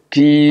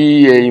kí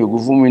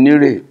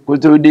Ògúnfúnminírè kó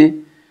tó dé.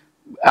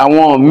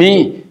 Àwọn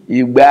míì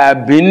ìgbà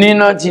Bìní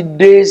náà ti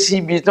dé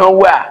síbi tán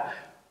wà.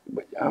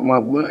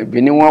 Àwọn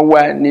Bìní wọ́n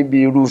wà níbi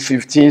irú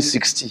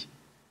 1560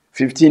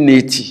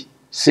 1580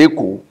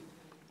 Sékòó.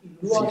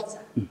 Ìlú Ọ̀tà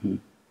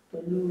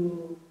pẹ̀lú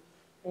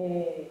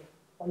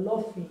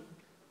Olofin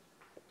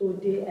tó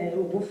dé,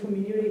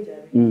 Ògúnfúnminírè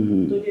jàre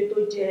tó dé, tó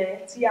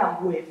jẹ́ tí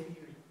àwọ̀ ẹ̀ fi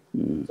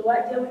rè, tó wá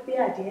jẹ́ wípé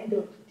at the end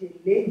of the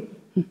day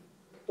lẹ́yìn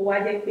tó wá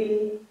jẹ́ pé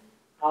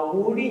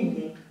Àwórì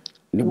yẹn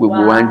ní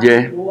gbogbo wa ń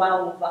jẹ́ ló wá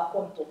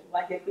overcome tó wá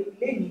jẹ́ pé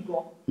lẹ́yìn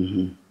gan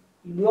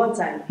ìlú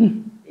Ọ̀tà yẹn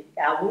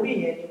Àwórì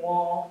yẹn ni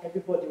wọ́n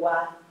everybody wá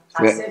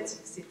accept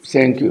it.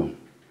 Thank you.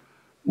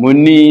 Mo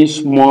ní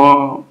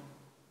small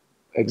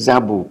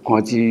example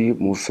kan tí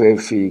mo fẹ́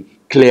fi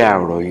clear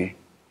ọ̀rọ̀ yẹn.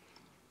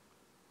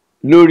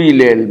 Lórí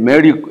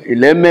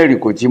ilẹ̀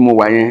Mẹ́rìkò tí mo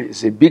wà yẹn,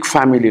 it's a big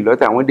family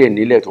lọ́tà, wọ́n dẹ̀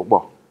nílẹ̀ tó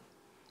pọ̀.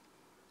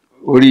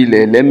 Orí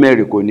ilẹ̀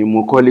Mẹ́rìkò ni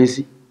mo kọ́lé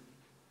sí.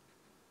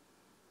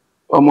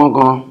 Ọmọ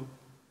kan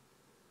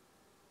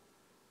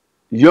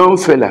young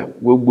fella,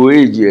 gbogbo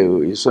age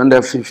is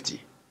under 50,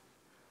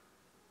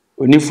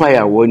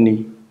 onífàyàwọ́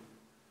ni,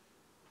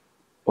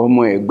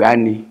 ọmọ Ẹ̀gbá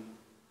ni.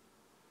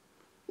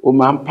 Ó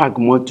máa ń park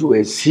mọ́tò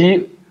ẹ̀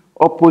sí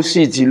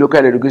opposite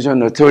local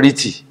education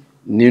authority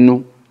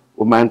nínú,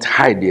 ó máa ń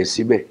hide ẹ̀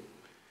síbẹ̀.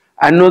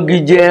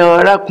 Anagijẹ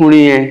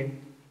arákùnrin yẹn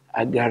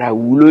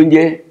Àgàràwú ló ń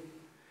jẹ́.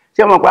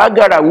 Ṣé mọ̀ pé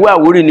Àgàràwú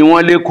Àwórì ni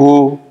wọ́n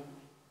lÉkòó,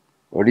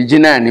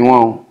 original ni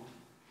wọ́n.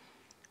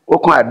 Ó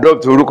kàn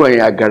adopt orúkọ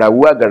yẹn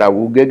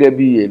Àgàràwú gẹ́gẹ́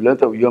bí a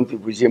lot of young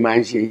people ṣe máa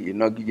ń ṣe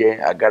ìnagijẹ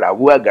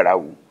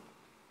Àgàràwú.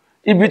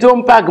 Ibi tó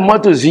ń park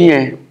mọ́tò sí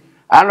yẹn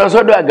a lọ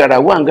sọ́dọ̀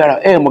àgàràwú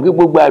mọ̀ kí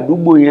gbogbo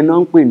àdúgbò yẹn náà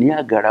ń pè ní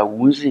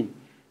àgàràwú sí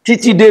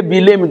títí débi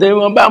ilé mi tó ní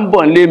wọ́n bá ń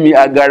bọ̀ nílé mi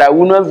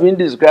àgàràwú náà fi ń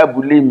describe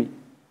ilé mi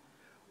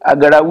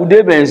àgàràwú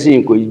débẹ̀ sí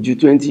kò ju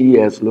 20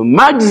 years lọ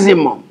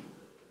maximum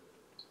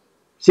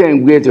ṣé ń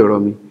gbé tọ̀rọ̀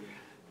mi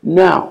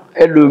now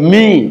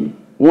ẹlòmíì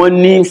wọ́n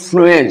ní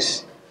influence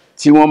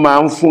tí wọ́n máa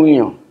ń fún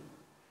yàn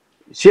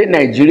ṣé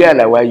Nàìjíríà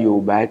làwa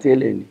Yorùbá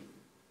tẹ́lẹ̀ ni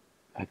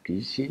a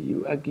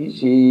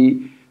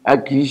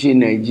kì í ṣe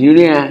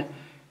Nàìjíríà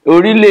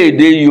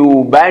orílẹ̀-èdè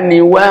Yorùbá ni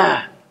wá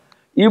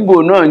Ìgbò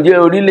náà jẹ́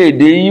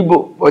orílẹ̀-èdè Ìgbò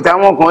but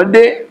àwọn kan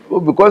dé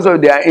because of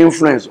their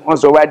influence wọ́n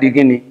sọ wá di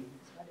kíni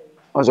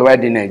wọ́n sọ wá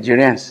di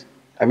Nigerians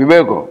àbí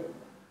bẹ́ẹ̀ kọ́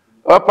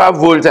Upper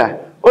Volta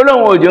ó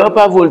lóun ò jẹ́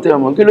Upper Volta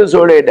mọ́ kí ló sọ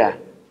rẹ̀ dà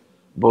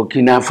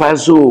Burkina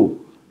Faso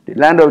the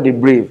land of the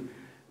brave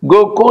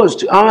Gold Coast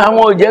àwọn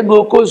ò jẹ́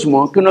Gold Coast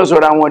mọ́ kí ló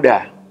sọra wọn dà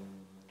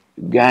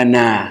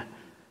Ghana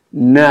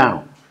now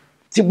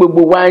tí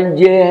gbogbo wa ń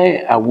jẹ́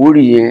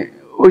Àwórì yẹn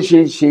ó ṣe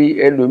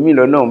ẹlòmíì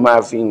lọ́nà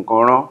máa fi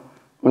nǹkan rán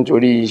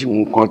nítorí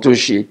nǹkan tó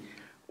ṣe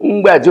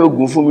ńgbà tí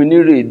Ògún fún mi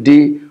nírè dé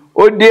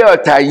ó dé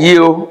Ọ̀tà yìí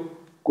o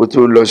kó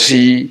tó lọ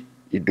sí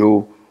Ìdó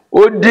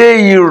ó dé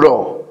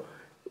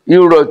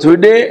Ìrọ̀ tó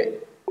dé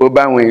ó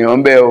bá àwọn èèyàn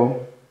bẹ́ o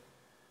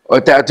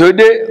Ọ̀tà tó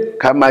dé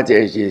ká má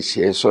tẹ̀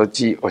ṣe sọ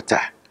ti Ọ̀tà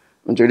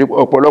nítorí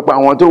ọ̀pọ̀lọpọ̀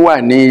àwọn tó wà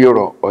ní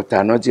Ìrọ̀ Ọ̀tà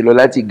náà ti lọ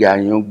láti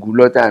Gàyàngù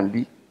lọ́tà ń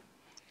bí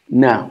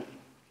now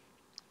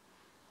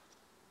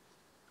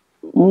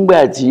ńgbà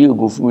tí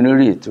Ògún fún mi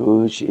nírè tó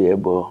ṣe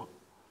ẹbọ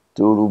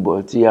tó rúbọ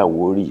tí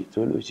Àwórì tó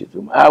lọ ṣe tó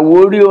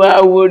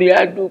Àwórì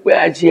á dúpẹ́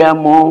àti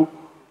àmọ́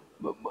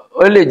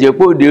ó lè jẹ́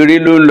pé òdèrè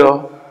ló ń lọ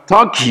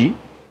tọ́kì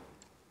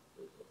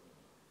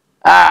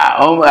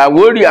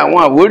Àwórì àwọn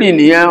Àwórì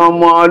nìyẹn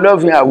ọmọ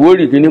Olofin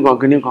Àwórì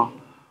kíníkan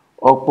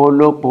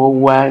ọ̀pọ̀lọpọ̀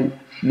wa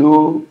ló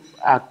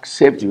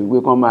accept wípé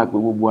kán máa pe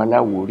gbogbo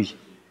aláwórì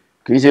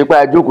kì í ṣe pé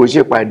àjókòó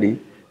ṣèpàdé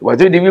ìwà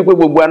tó di wípé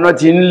gbogbo aná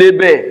ti ń lé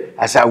bẹ́ẹ̀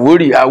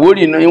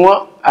àṣàwórì ni wọ́n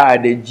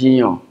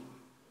àdèjìyàn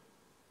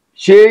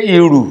ṣé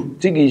irù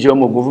tí kìí ṣe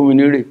ọmọ Ògún fún mi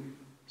nírè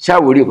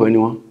ṣàwórì kan ni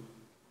wọ́n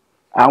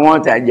àwọn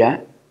Tàjà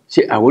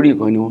ṣe Àwórì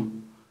kan ni wọ́n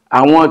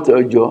àwọn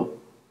Tọ̀jọ́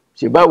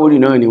ṣe báwórì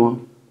náà ni wọ́n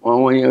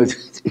yẹn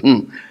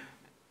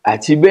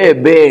àti bẹ́ẹ̀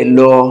bẹ́ẹ̀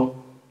lọ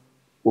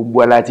gbogbo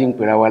ala tí ń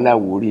pera wa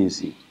láwórì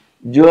sí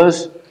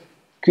just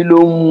kí ló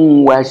mú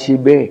wa ṣe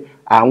bẹ́ẹ̀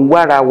à ń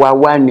wára wa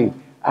wá ni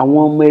àwọn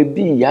ọmọ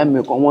ẹbí ìyá mi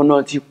kan wọ́n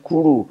náà ti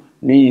kúrò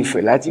ní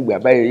Ifẹ̀ láti gbà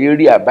báyìí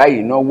eré àbáyìí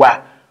náà wà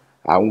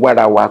à ń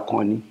wára wa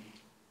kan ni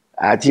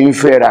àti ń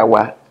fẹ́ra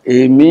wa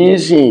èmi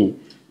sìn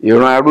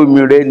ìran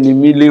Arómiré ni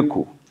mí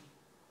lẹ́kọ̀ọ́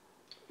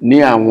ní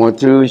àwọn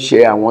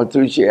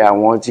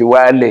tí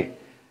wálẹ̀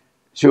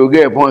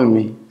ṣògẹ́ ẹ̀pọ́n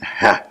mi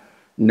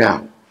now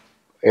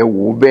ẹ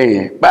wò bẹ́ẹ̀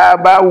yẹn bá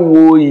bá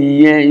wo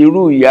ìyẹn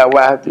irú ìyá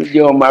wa tó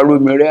jẹ́ ọmọ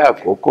Arómiré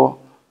àkọ́kọ́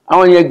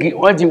àwọn yẹn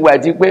wọ́n ti wà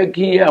ti pẹ́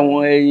kí àwọn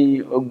ẹ̀yìn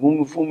Ògún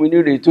fún mi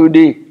nírè tó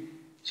dé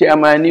ṣé a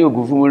máa ní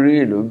Ògún fún mi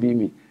nírè ló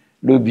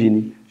bí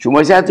ni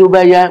ṣùgbọ́n ṣá tó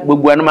bá yá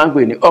gbogbo wa máa ń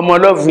pè ní ọmọ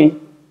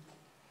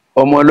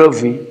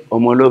Olofin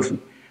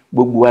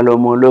gbogbo wa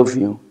lọmọ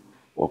Olofin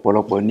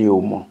ọ̀pọ̀lọpọ̀ ní o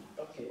mọ̀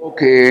ok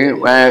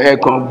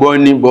ẹ̀kan gbọ́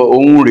níbọ̀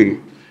ohun rẹ̀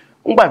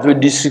ńgbà tó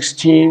di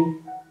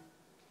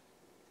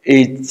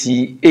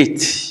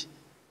 1688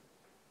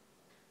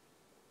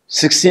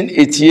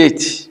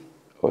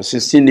 or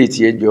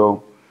 1688 jọ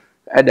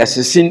either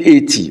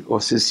 1680 or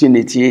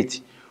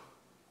 1688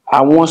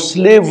 àwọn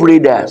slave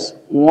raiders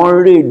wọ́n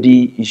rèdè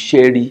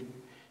Ìṣẹ́rí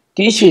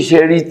kì í ṣe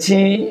Ìṣẹ́rí tí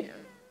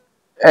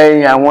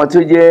àwọn tó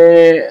jẹ́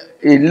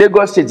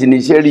Lagos State ní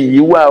Ìṣẹ́rí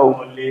yìí wà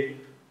o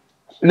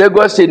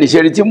Lagos State ní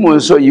Ìṣẹ́rí tí mò ń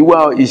sọ yìí wà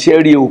o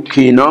Ìṣẹ́rí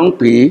Òkè náà ń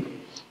pè é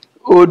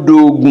odò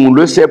Ògùn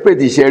ló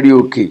separate Ìṣẹ́rí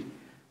Òkè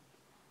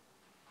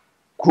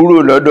kúrò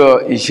lọ́dọ̀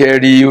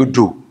Ìṣẹ́rí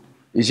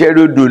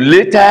odò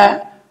later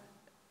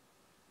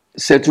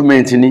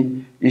settlement ni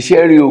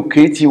Ìṣẹ́rí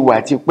Òkè ti wà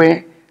tipẹ́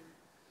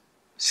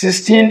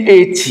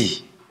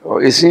 1680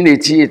 or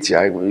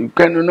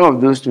 1888 none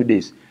of those 2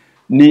 days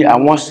ni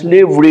àwọn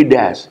slave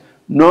raiders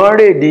náà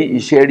rèdè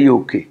Ìṣẹ́rí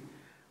Òkè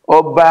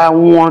ọba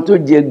wọn tó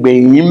jẹ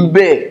gbẹ̀yìn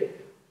bẹ́ẹ̀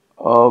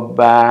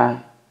ọba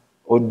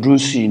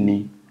Odunsi ni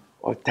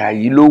Ọ̀tà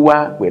yìí ló wá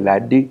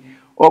pẹ̀ládé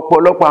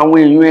ọ̀pọ̀lọpọ̀ àwọn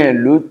èèyàn ẹ̀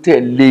ló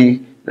tẹ̀lé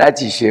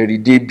láti Ìṣẹ́rí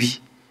débí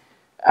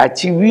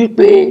àti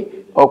wípé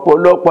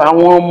ọ̀pọ̀lọpọ̀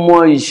àwọn ọmọ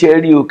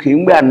Ìṣẹ́rí Òkè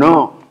ńgbà náà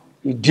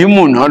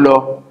Ìdímù náà lọ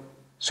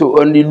so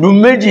ìlú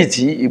méjì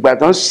tí ìgbà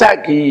tán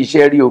sáàkì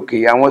Ìṣẹ́rí Òkè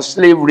àwọn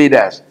slave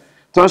raiders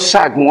tán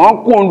sáàkì wọ́n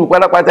kún olù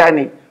pátápátá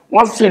ni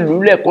wọ́n fi ìlú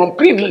lẹ̀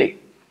completely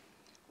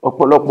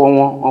ọ̀pọ̀lọpọ̀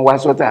wọn wá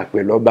sọ́tà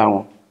pẹ̀lú ọba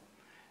wọn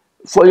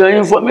for your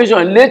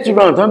information later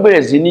on tán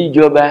bẹ̀rẹ̀ sí ní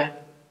ìjọba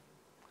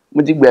mo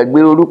ti gbàgbé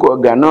orúkọ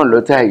ọ̀gá náà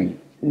lọ́tà yìí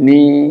ní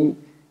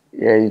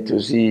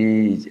ìtòsí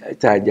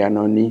Ìtajà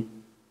náà ní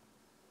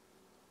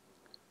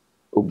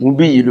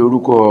Ògúnbíyì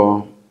lórúkọ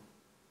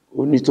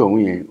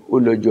onítọ̀hún yẹn ó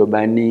lọ jọba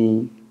ní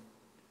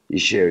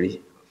Ìṣẹ́rí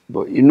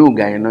but inú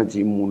ìgbà yẹn náà ti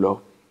mú lọ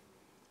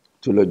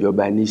tó lọ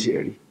jọba ní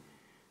Ìṣẹ́rí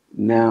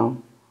now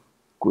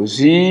kò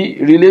sí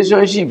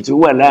relationship tó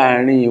wà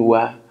láàrin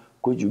wa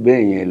kò jù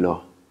bẹ́ẹ̀ yẹn lọ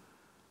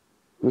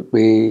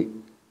wípé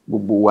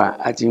gbogbo wa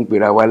a ti ń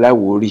pera wa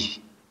láwórì.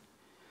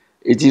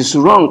 It is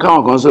wrong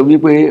káwọn kan sọ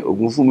wípé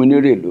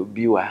Ògúnfúnminírè ló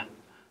bí wa.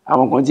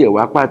 Àwọn kan tiẹ̀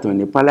wá pàtàn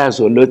ní palace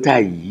Ọlọ́tà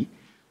yìí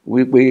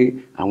wípé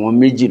àwọn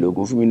méjì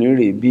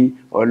l'Ògúnfúnminírè bí,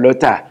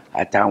 Ọlọ́tà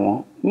àtàwọn.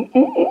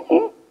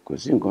 Kò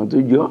sí nǹkan tó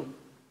jọ.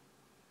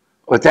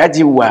 Ọ̀tá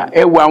ti wà,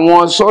 ẹwà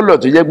wọn sọ́lọ̀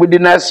tó jẹ́ pé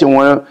dínásì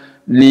wọn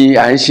ni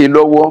à ń ṣe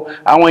lọ́wọ́.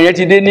 Àwọn yẹn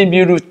ti dé níbi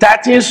irú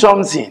 13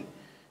 something.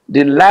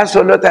 The last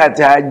Ọlọ́tà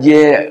tá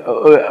jẹ́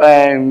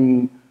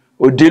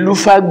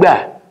Òdelúfágbà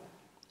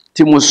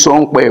tí mo sọ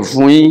ń pẹ̀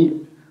fún yín,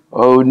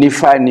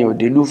 onífá ni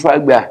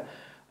Òdelúfágbà.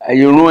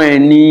 Ìran ẹ̀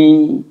ní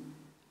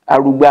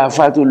arúgbó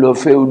afá tó lọ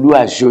fẹ́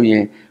Olúàṣọ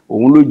yẹn,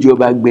 òun ló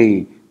jọba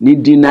gbẹ̀yìn ní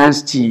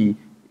dynasty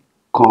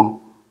kan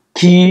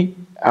kí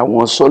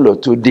àwọn sọ́lọ̀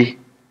tó dé.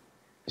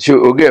 Ṣé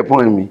o get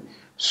point mi?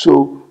 So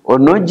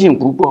ọ̀nà jìn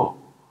púpọ̀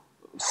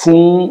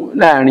fún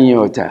láàrin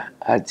Ọ̀tà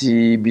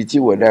àti ibi tí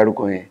wọ́n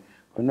dárúkọ yẹn.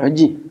 Ọ̀nà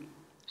jìn.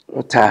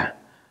 Ọ̀tà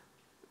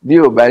bí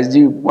ò bá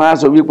jí wọ́n á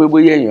sọ wípé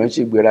bóyá èèyàn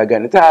ṣe gbéraga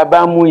ní. Tá a bá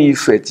mú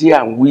Ifẹ̀ tí à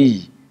ń wí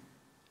yìí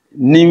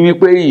ní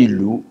wípé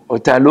ìlú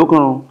Ọ̀tà ló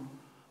kàn,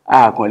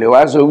 àkànlẹ̀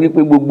wá sọ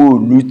wípé gbogbo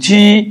ìlú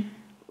tí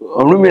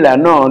Ọ̀rúnmìlà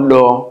náà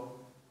lọ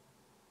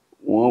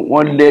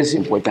wọ́n less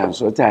important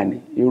sọ́tà ni.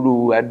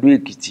 Irú Adó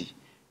Èkìtì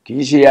kì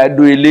í ṣe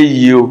Adó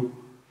eléyìí o.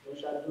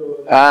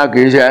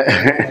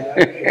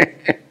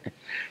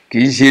 Kì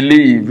í ṣe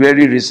eléyìí,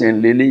 very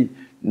recent eléyìí.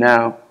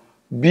 Now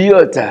bí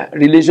Ọ̀tà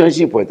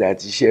relationship Ọ̀tà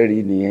àti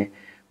Ṣẹ́rí nìyẹn.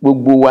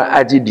 Gbogbo wa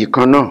a ti di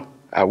kan náà.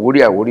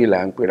 Àwórì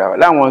là ń pera wa.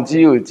 Láwọn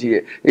tí ò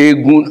tiẹ̀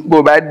eégún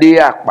bó bá dé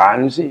Àpá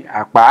ń sìn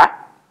Àpá.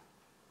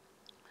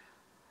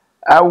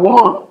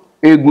 Àwọn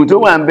eégún tó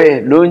wà ń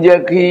bẹ̀ ló ń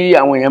jẹ́ kí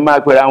àwọn èèyàn máa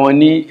pera wọn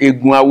ní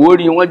eégún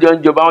Àwórì. Wọ́n jọ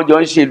ń jọba, wọ́n jọ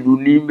ń ṣèlú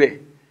níbẹ̀.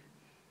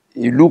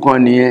 Ìlú kan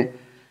nìyẹn.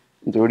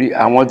 Nítorí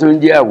àwọn tó ń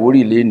jẹ́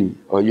Àwórì lénìí,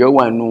 Ọ̀yọ́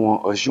wà nú wọn,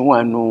 Ọ̀ṣun wà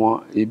nú wọn,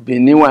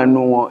 Ìbìní wà nú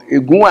wọn,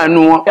 Ègún wà nú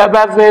wọn. Tá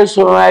bá fẹ́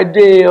sọ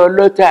adé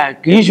Ọlọ́tà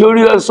kì í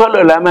ṣorí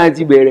Ọ̀sọ́lọ̀ la máa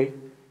ti bẹ̀rẹ̀.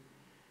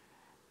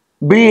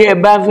 Bí ẹ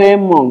bá fẹ́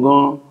mọ̀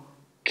gan,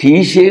 kì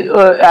í ṣe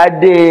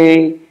adé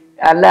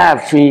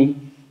Aláàfin,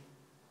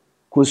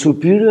 kò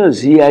superior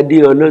sí adé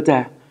Ọlọ́tà.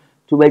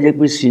 Tó bá jẹ́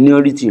pé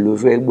seniority ló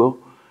fẹ́ gbọ́,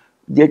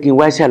 jẹ́ kí n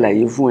wá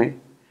ṣàlàyé fún ẹ.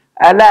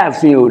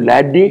 Aláàfin ò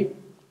ládé,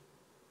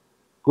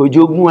 kò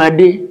jogún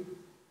adé.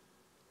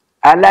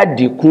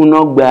 Aládìkún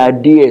náà gba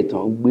adé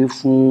ẹ̀tàn gbé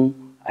fún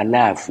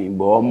Aláàfin,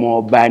 bọ̀ ọmọ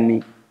ọba ni.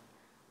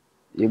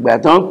 Ìgbà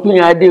tán pín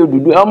adé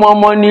Odùduwà,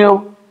 ọmọ ni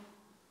ó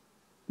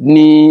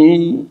ní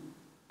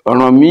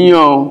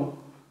Ọ̀rànmíyàn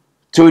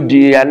tó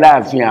di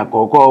Aláàfin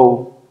àkọ́kọ́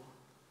o,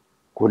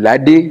 kò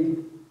ládé.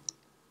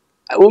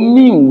 Ó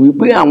mean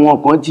wípé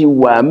àwọn kan ti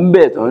wà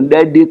ńbẹ̀ tán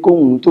dádé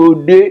kóhun tó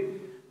dé.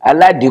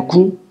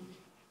 Aládìkún,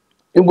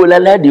 níbo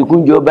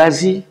láládìkún jọba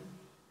sí?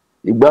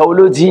 Ìgbà wo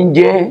ló ti ń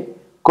jẹ́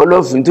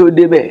k'Ọlọ́fin tó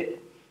débẹ̀?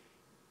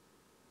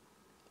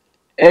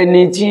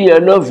 Ẹni tí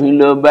Ọlọ́fin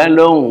lọ bá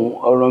lọ́hùn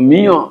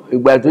Ọ̀rànmíyàn,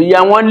 ìgbà tó yá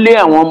wọ́n lé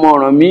àwọn ọmọ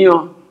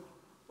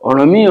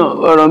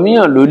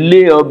Ọ̀rànmíyàn ló lé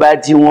ọba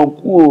tí wọ́n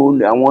kú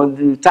àwọn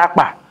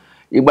Tápà.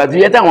 Ìgbà tó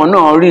yá táwọn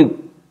náà rí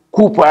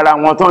kúùpù ara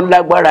wọn tán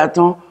lágbára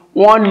tán,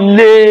 wọ́n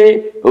lé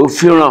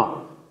Òfìràn,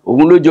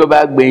 òun ló jọba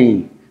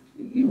gbẹ̀yìn.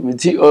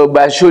 Tí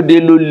ọba Ṣódé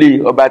ló lé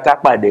ọba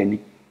Tápà dẹ̀ ni.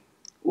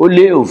 Ó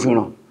lé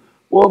Òfìràn.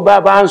 Ó bá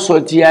ń sọ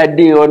ti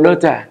adé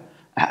Ọlọ́tà.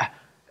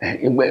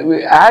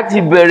 A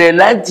ti bẹ̀rẹ̀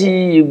láti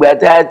ìgbà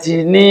tá a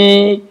ti ní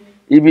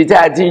ibi tá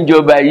a ti ń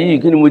jọba yìí.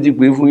 Kí ni mo ti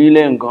pè fún yín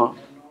lẹ́ǹkan?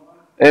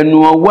 Ẹnu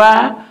ọwá.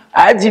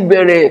 A ti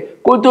bẹ̀rẹ̀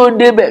kó tó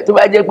débẹ̀. Tó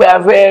bá jẹ́ pé a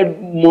fẹ́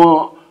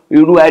mọ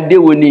irú adé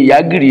wo ni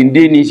Ìyágìrì ń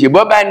dé ni,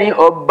 ṣèbọ́bá ní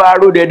ọba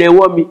Ródẹdẹ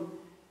wọ́ mi.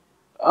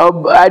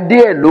 Adé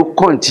ẹ̀ ló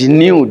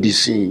continue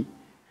dìsìn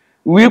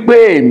wípé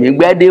èmi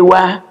gbádé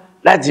wá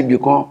láti ibì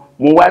kan,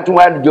 mo wá tún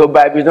wá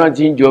jọba ibi tán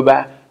ti ń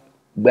jọba.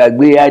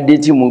 Gbàgbé adé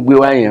tí mo gbé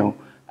wá yẹn.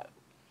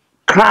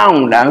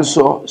 Crown là ń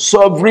sọ,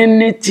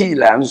 sovereignty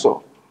là ń sọ.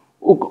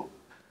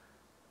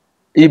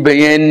 Ibẹ̀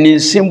yẹn ni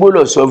symbol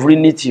of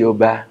sovereignty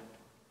ọba.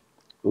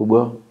 O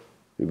gbọ́,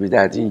 ibi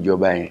tá a ti ń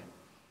jọba yẹn.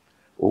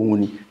 Òun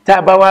ni. Tá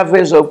a bá wá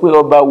fẹ́ sọ pé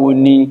ọba wo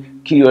ni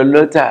kí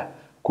Ọlọ́tà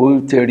kó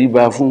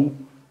tẹríba fún,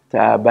 tá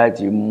a bá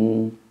ti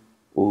mú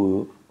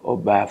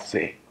ọba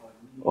Ifẹ̀,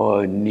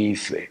 Ọọ̀ni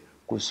Ifẹ̀,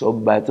 kò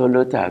sọ́ba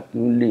tọ́lọ́tà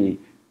tún lè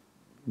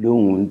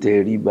lóhùn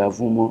tẹríba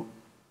fún mọ́.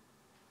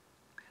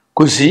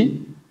 Kò sí.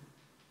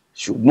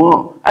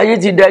 Ṣùgbọ́n ayé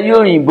ti dayé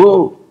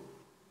òyìnbó.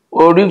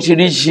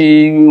 Oríṣiríṣi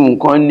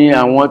nǹkan ni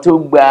àwọn tó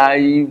gba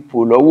ipò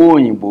lọ́wọ́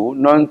òyìnbó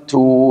náà ń to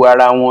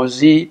ara wọn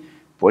sí.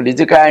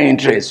 Political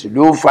interest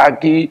ló fa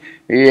kí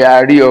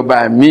ààrẹ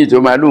ọba míì tó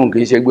máa lóhùn kì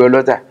í ṣẹgbẹ́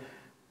Ọlọ́tà.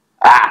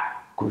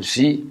 Kò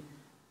sí.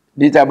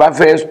 Níta bá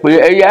fẹ́ pé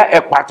ẹyá ẹ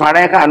pàtàn ara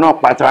ẹ̀ka náà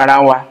pàtàn ara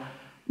wa.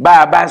 Bá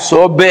a bá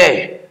sọ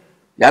bẹ́ẹ̀,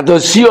 yàtọ̀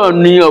sí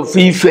Ọọ̀ni of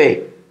Ifẹ̀,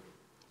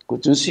 kò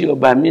tún sí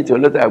ọba míì tí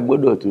Ọlọ́tà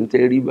gbọ́dọ̀ tún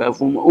tẹríba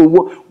fún owó.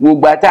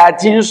 Gbogbo tá a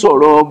ti ń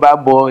sọ̀rọ̀ ọba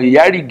bọ̀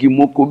Ìyárìgì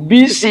mo kò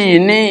bí sí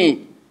ní.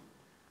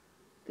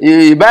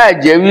 Ìbá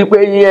jẹ́ wípé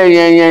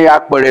yẹn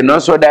apẹ̀rẹ̀ náà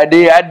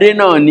sọdadé adé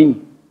náà ni.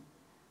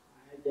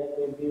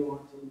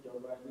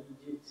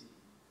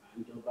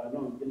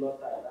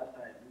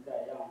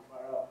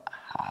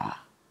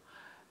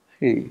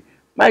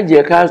 má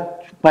jẹ́ ká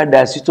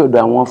padà sí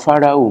tọ̀dọ̀ àwọn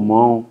Fáráò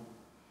mọ́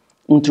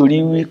nítorí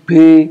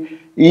wípé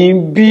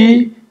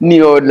ibi ni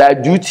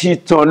ọ̀làjú ti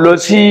tàn lọ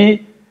sí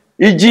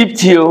Egypt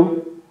o.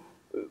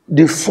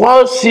 The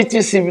first city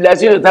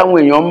civilization táwọn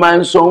èèyàn máa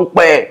ń sọ ń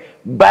pẹ́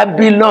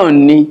Babylon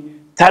ni.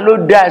 Ta ló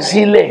dá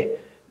sílẹ̀?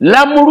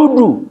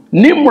 Lámúrúdù,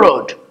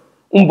 Nimrod,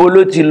 ńbo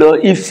ló ti lọ?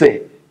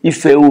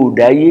 Ifẹ̀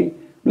òòdáyé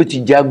ló ti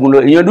jagun lọ.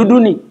 Èèyàn dúdú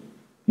ni,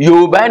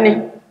 Yorùbá ni,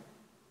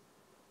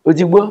 ó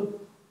ti gbọ́?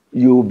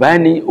 Yorùbá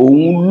ni,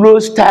 òun ló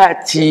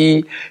start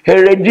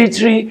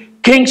hereditary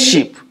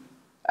kingship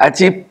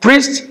àti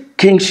priest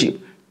kingship.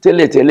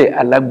 Tẹ́lẹ̀tẹ́lẹ̀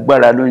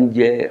alágbára ló ń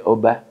jẹ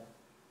ọba.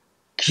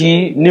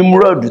 Kí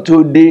Nimrod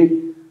tó dé,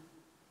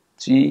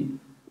 tí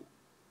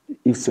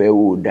Ifẹ̀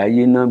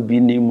òòdáyé náà bí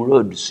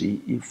Nimrod sí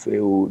Ifẹ̀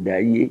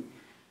òòdáyé,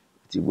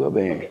 ti gbọ́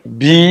bẹ́ẹ̀.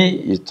 Bí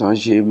ìtàn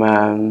ṣe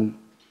máa ń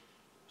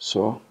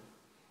sọ,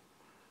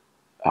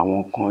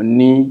 àwọn kan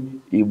ní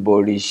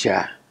ìbọ̀rìṣà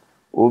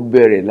ó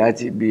bẹ̀rẹ̀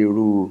láti bí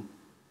irú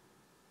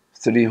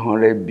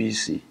 300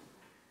 BC.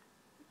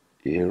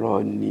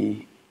 Irọ́ ni,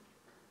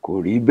 kò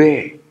rí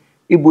bẹ́ẹ̀.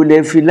 Ibo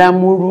lẹ fi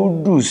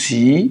Lámúrúdù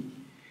sí?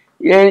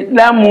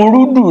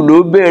 Lámúrúdù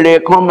ló bẹ̀rẹ̀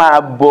kán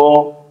máa bọ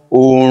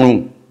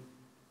oòrùn.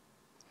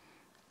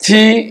 Tí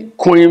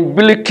Queen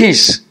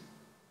Bilqis,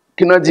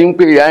 kí náà ti ń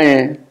pè ìyá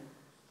yẹn?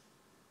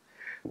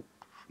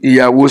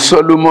 Ìyàwó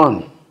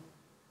Solomon,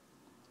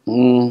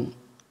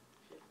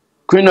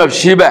 Queen of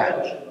Sheba.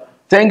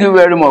 Thank you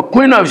very much.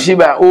 Queen of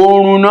Sheba,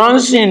 oòrùn náà ń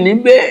sìn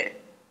níbẹ̀.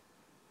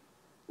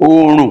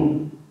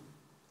 Oòrùn.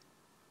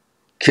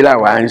 Kí la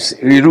wá ń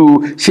sìn? Irú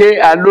ṣé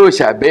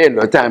alóòṣà bẹ́ẹ̀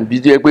lọ́tà ń bí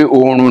jẹ́ pé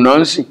oòrùn náà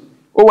ń sìn?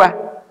 Ó wà.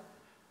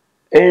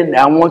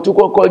 Àwọn tó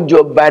kọ́kọ́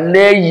jọba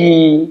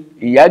lẹ́yìn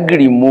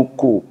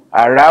Ìyágìrìmọ̀kò,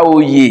 Àrá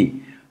oyè.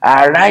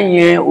 Àrá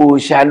yẹn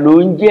òòṣà ló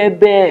ń jẹ́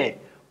bẹ́ẹ̀.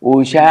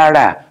 Òòṣà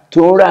àrà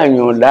tó ń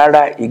ràyàn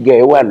lára, ìgẹ̀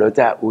ẹ̀ wà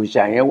lọ́tà.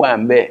 Òòṣà yẹn wà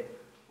ń bẹ̀.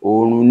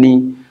 Oòrùn ni.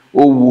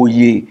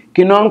 Òwòye.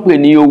 Kí náà ń pè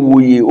ní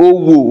òwòye?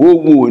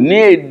 Òwò ní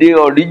èdè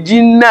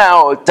original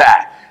Ọ̀tà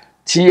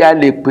tí a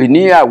lè pè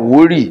ní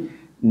Àwórì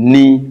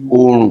ní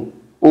oòrùn.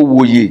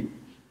 Òwòye.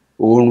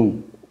 Oòrùn.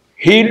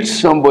 Heal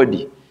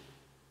somebody.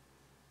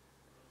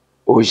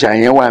 Òòṣà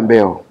yẹn wà ń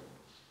bẹ̀ o.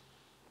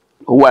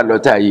 Ó wà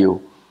lọ́tà yìí o.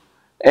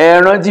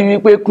 Ẹ rántí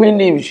wípé Queen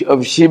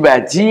of Sheba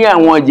tí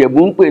àwọn Ìjẹ̀bú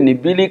ń pè ní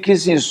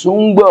Bílíkísì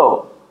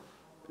Súngbọ̀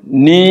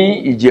ní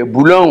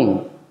Ìjẹ̀bú lọ́hùn,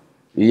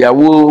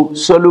 ìyàwó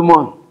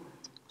Solomon.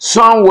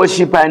 Sun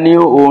worshipper ni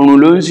oòrùn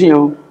ló ń sìn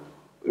o.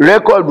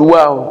 Rẹ́kọ̀dù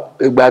wà o,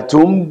 ìgbà tó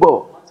ń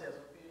bọ̀.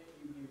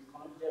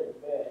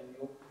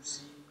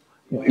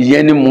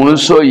 Ìyẹn ni mò ń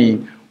sọ yìí.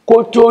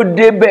 Kó tó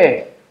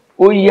débẹ̀,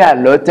 ó yà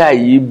lọ́tà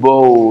yìí bọ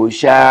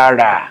òòṣà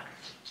àrà.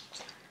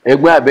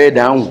 Ẹgbẹ́ àbẹ́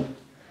dáhùn.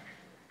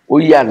 Ó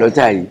yà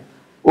lọ́tà yìí.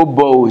 Ó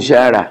bọ òòṣà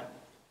àrà.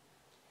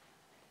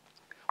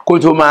 Kó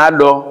tó máa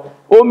lọ,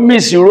 ó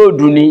miss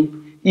road ni.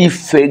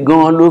 Ifẹ̀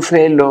gan ló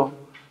fẹ́ lọ.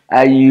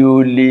 Ayé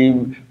ò lè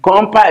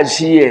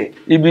kọ́ńpàsì ẹ̀.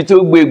 Ibi tó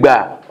gbégbà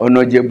ọ̀nà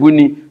Ìjẹ̀bú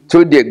ni, tó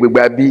dẹ̀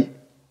gbégbà bí.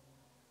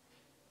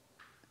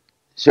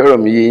 Sọ̀rọ̀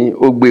mi yé,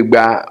 ó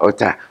gbégbà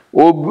Ọ̀tà.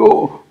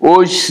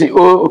 Ó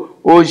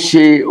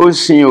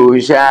sin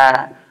òòṣà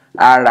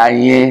àrà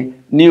yẹn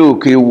ní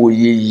Òkè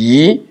Wòye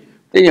yìí.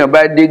 Téèyàn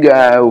bá dégà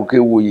Òkè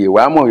Wòye,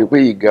 wàá mọ̀ wípé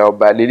ìgà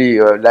ọba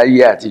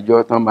láyé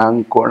àtijọ́ tán máa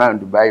ń kọ́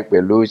round báyìí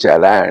pẹ̀lú òòṣà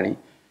láàrin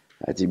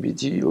àti ibi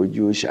tí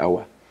ojú òòṣà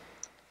wà.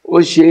 Ó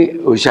ṣe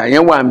òòṣà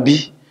yẹn wà ń bí.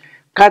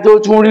 Ká tó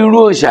tún rírú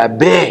òòṣà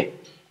bẹ́ẹ̀,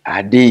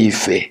 Adé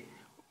Ifẹ̀,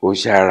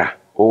 òòṣà àrà,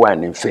 ó wà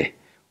nífẹ̀,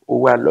 ó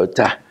wà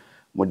lọ́tà.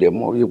 Mo dẹ̀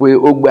mọ̀ wípé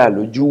ó gbà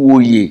lójú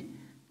Wòye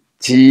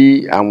tí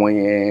àwọn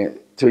yẹn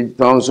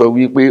tó ń sọ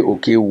wípé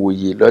Òkè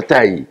Wòye lọ́tà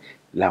yìí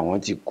làwọn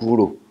ti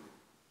kúrò.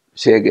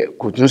 Ṣẹ̀gẹ̀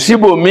kò tún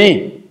síbòmíì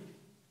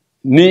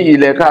ní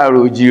ilẹ̀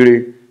Káàárọ̀ Oòjíire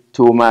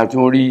tó máa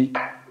tún rí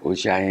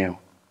òòṣà yẹn.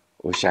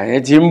 Òòṣà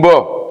yẹn ti ń bọ̀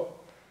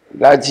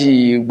láti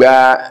ìgbà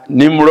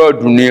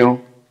Nimrod ni o.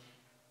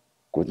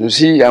 Kò tún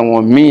sí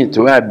àwọn míì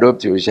tó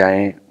adopt òòṣà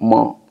yẹn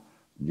mọ́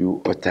ju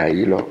Ọ̀tà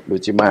yìí lọ ló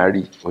ti máa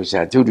rí.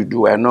 Òòṣà tí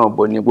Odùduwà náà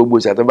bọ ní gbogbo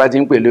òòṣà tó bá ti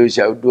ń pèlè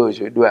òòṣà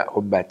Odùduwà,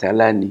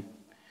 Ọbàtálá ni.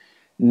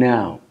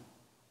 Now,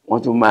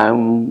 wọ́n tún máa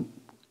ń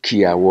kí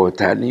àwọ̀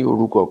Ọ̀tà ní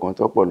orúkọ kan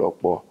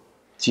tọ́pọ̀lọpọ̀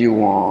tí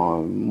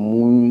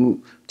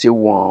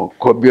wọ́n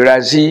kọbíra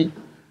sí,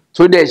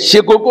 tó dẹ̀ ṣe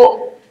kókó.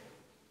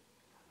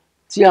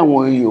 Tí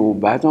àwọn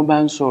Yorùbá tán bá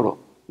ń sọ̀rọ̀,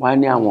 wọ́n á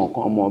ní àwọn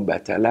kan ọmọ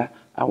Ọbàtálá,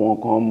 àwọn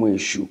kan ọmọ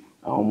Èṣù,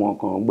 àwọn ọmọ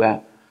kan gbá.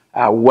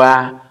 Àwa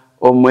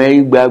ọmọ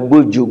Ẹ̀yìgbà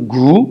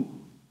gbòjògú,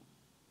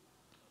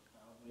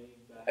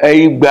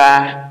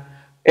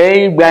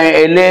 Ẹ̀yìgbà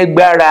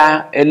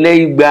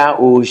ẹlẹ́gbára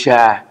òòṣà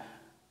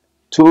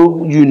tó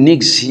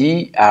unique sí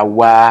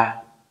àwa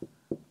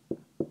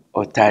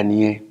Ọ̀tà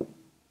nìyẹn.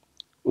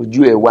 Ojú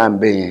ẹ̀ wà ń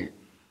bẹ̀ yẹn.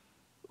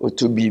 Ó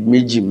tó bí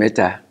 2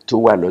 mẹ́ta tó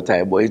wà lọ́tà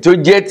ẹ̀bọ̀. Èyí tó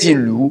jẹ́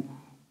tìlú,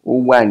 ó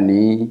wà ní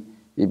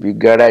ibi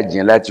gáràjì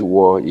yẹn láti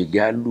wọ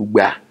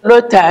Ìgálùgbà.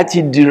 Lọ́tà ti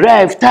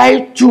derive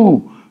title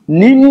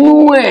nínú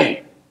ẹ̀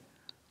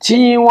tí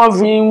wọ́n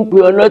fi ń pe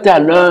ọlọ́tà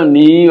náà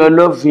ní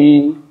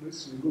Olofin,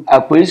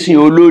 àpèsìn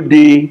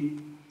olóde.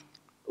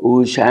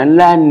 òòṣà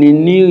ńlá ni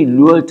ní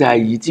ìlú Ọ̀tà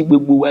yìí tí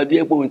gbogbo wa bí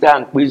ẹ̀pọ̀ tá à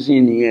ń pè sí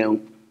nìyẹn.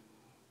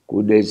 Kò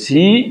dẹ̀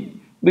sí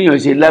bíyàn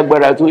ṣe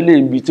lágbára tó lè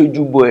ibi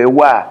tójúbọ ẹ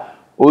wà,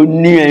 ó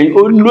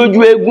lójú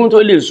eégún tó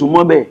lè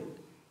súnmọ́ bẹ́ẹ̀.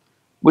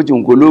 Bó ti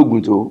ń kó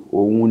lóògùn tó,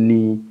 òun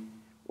ni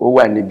ó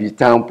wà níbi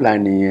town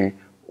plan yẹn.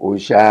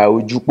 Òòṣà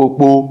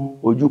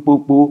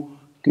ojúpópó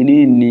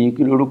kíní ni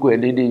kí lórúkọ ẹ̀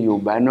lédè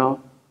Yorùbá náà,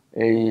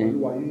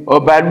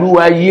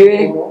 Ọbalúwayé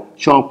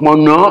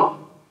Ṣànpọ̀nná,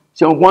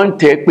 Ṣànpọ̀n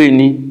tẹ́ pè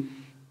ní,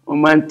 wọ́n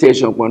máa ń tẹ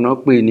Ṣànpọ̀nná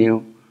pè ní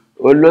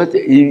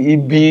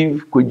ibi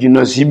kò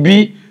jìnnà sí bí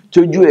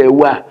tójú ẹ̀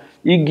wà.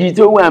 Igi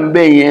tó wà ń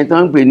bẹ̀ yẹn tó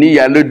ń pè ní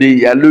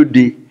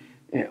ìyálóde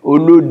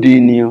olóde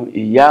ni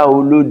ìyá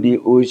olóde.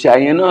 Òòṣà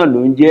yẹn náà ló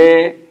ń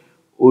jẹ́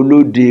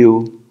olóde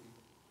o.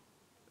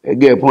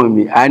 Ẹgẹ́ pọ́n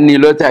mi a ní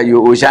lọ́tà yìí,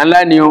 òòṣà ńlá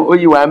ni ó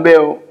yí wà ń bẹ̀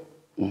o.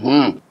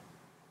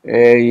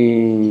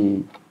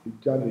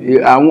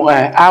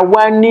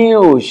 Àwa ní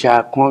òòṣà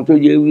kan tó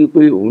jẹ́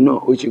wípé òun náà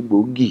ó ṣe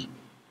gbòógì,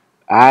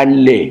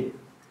 alẹ̀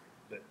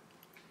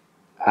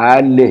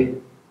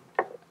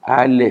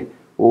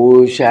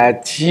òòṣà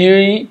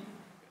tí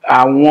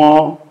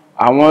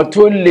àwọn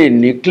tó lè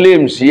ní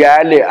claim sí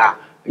alẹ̀.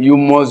 You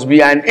must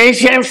be an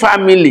ancient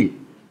family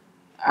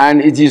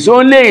and it is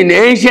only in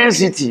ancient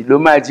city ló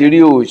máa ti rí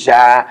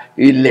òòṣà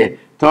ilẹ̀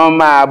tán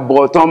máa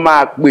bọ tán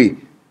máa pè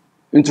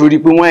nítorí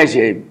pé wọ́n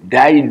ẹ̀ṣẹ̀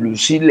dá ìlú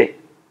sílẹ̀.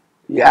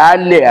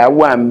 Alẹ̀ á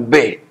wà ń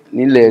bẹ̀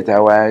nílẹ̀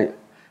tàwa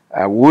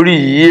Àwórì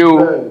yìí o,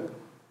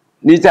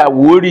 níta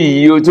Àwórì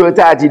yìí o, tó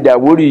tá ti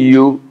dàwórì yìí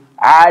o,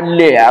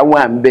 alẹ̀ á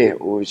wà ń bẹ̀.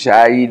 Òòṣà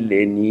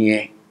ilẹ̀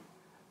nìyẹn.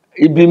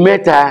 Ibi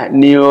mẹ́ta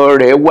ni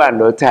ọrẹ̀ wà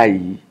lọ́tà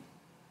yìí.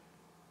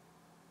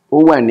 Ó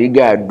wà ní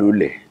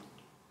Gàdolẹ̀,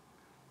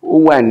 ó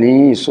wà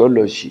ní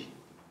Ìsọ́lọ̀ṣì,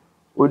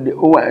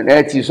 ó wà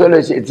ti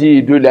Ìsọ́lọ̀ṣì tí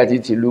Ìdólè àti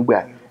Tìlúgbà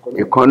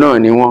ìkan náà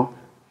ni wọ́n.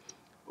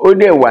 Ó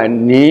dẹ̀ wà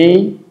ní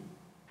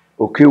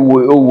Òkè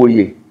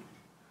Òwòyè.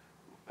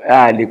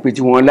 A lè pè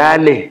tí wọ́n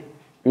lálẹ̀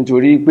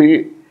nítorí pé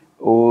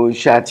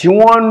òòṣà tí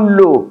wọ́n ń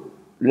lò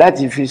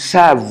láti fi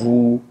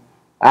sáàvù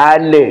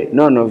alẹ̀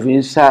náà fi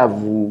ń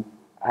sáàvù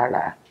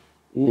ara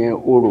ìyẹn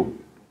orò.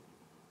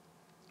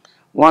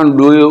 Wọ́n ń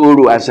lo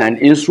orò as an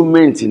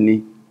instrument ni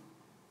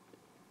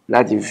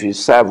láti fi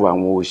sáàvù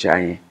àwọn òòṣà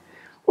yẹn.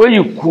 Ó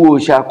yìí kù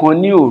òòṣà kan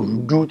ní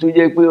Òrùdú tó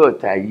jẹ́ pé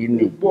Ọ̀tà yìí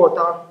ni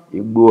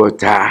Igbó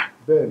Ọ̀tà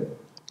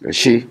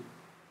ṣe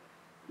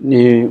ni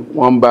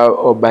wọ́n bá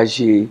ọba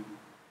ṣe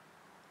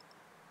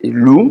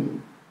ìlú.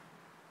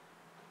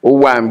 Ó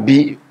wà ń bí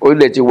ó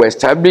lè ti were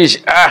establish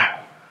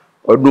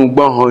ọdún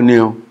gbọ́nhan ni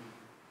o.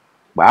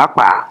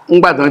 Pàápàá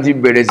ńgbà tán ti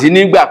bẹ̀rẹ̀ sí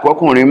nígbà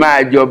kọkùnrin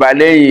máa jọba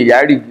lẹ́yìn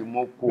Ìyárìgì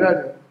Moko,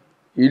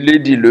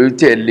 Ilédì ló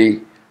tẹ̀lé.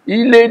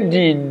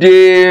 Ilédì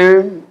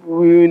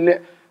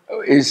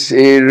is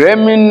a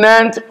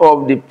remnant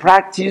of the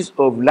practice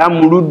of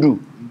Lámúrúdù.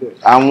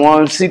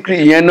 Àwọn secret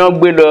yẹn náà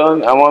gbé lọ,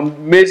 àwọn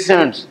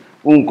masons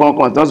nǹkan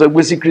kan tán sọ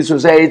pé secret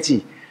society.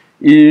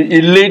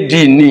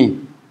 Ilédì ni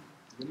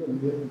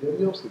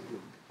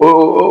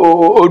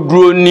ó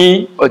dúró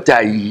ní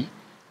Ọ̀tà yìí.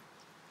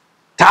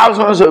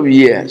 Thousands of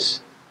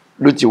years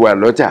ló ti wà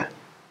lọ́tà.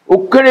 Ó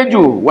kéré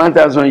jù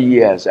 1000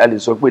 years a lè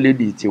sọ pé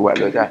Ilédì ti wà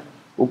lọ́tà.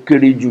 Ó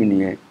kéré jù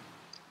nìyẹn.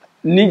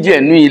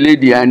 Níjẹ̀nú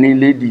Ilédì a ní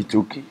Ilédì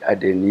Tókè, a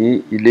dẹ̀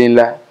ní ilé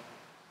ńlá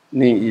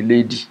ní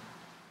Ilédì.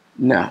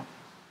 Náà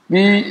bí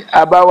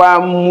a bá wá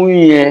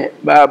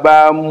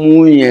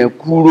mú yẹn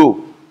kúrò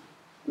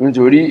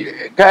nítorí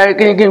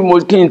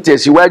kí n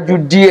tẹ̀síwájú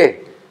díẹ̀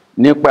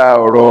nípa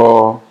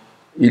ọ̀rọ̀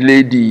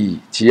Ilédì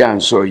tí à ń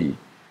sọ yìí.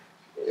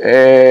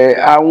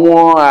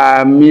 Àwọn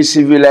àmì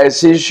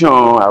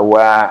civilization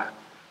àwa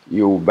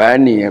Yorùbá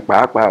nìyẹn,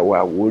 pàápàá àwa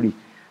Àwórì.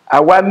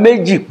 Àwa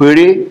méjì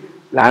péré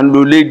là ń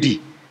lo Ilédì.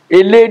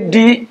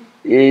 Ilédì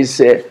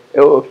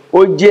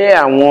ó jẹ́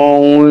àwọn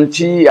ohun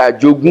tí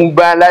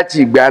àjogúnbá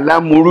láti ìgbà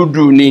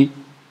Lámúrúdù ni.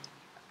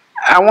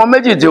 Àwọn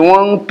méjì tí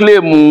wọ́n ń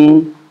kílèmù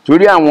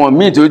torí àwọn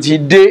míì tó ti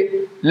dé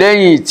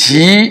lẹ́yìn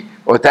tí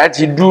Ọ̀tà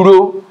ti dúró,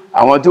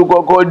 àwọn tó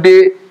kọ́kọ́ dé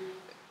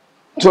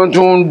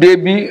tuntun dé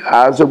bí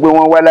a sọ pé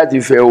wọ́n wá láti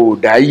fẹ́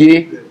òdáyé.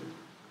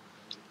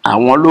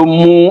 Àwọn ló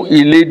mú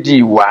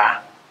Ilédì wá,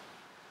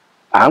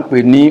 à ń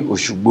pè ní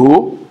Òṣùgbó.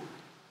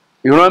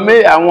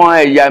 Àwọn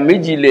ẹ̀yà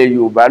méjì ilẹ̀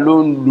Yorùbá ló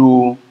ń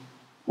lo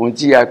ohun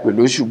tí a pè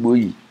lóṣùgbó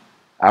yìí.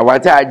 Àwa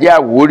tá a jẹ́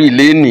Àwórì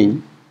lénìí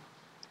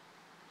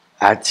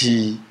àti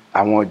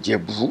àwọn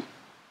Ìjẹ̀bú.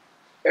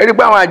 Rí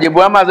pé àwọn Ìjẹ̀bú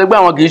á máa sọ pé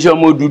àwọn kì í ṣe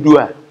ọmọ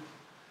Odùduwà.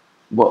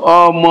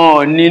 Ọmọ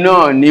Ọ̀ọ̀ni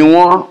náà ni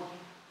wọ́n.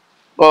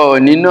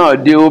 Ọ̀ọ̀ni náà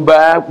dé ó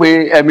bá pé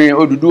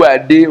Odùduwà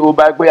dé ó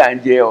bá pé à ń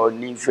jẹ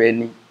Ọ̀ọ̀ni Ifẹ̀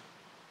ni.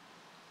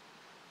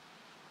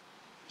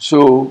 So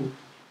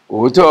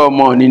òótọ́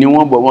ọmọ Ọ̀ọ̀ni ni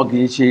wọ́n, bọ̀ wọ́n kì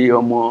í ṣe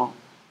ọmọ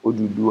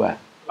Odùduwà.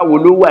 Báwo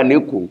ló wà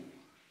lÉkòó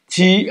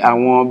tí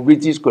àwọn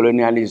British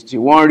colonialists tí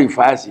wọ́n rí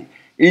fásì?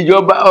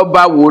 Ìjọba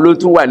ọba wo ló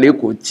tún wà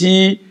lÉkòó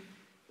tí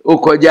ó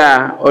kọjá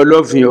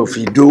Olofin of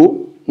Ìdó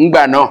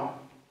ńgbà náà?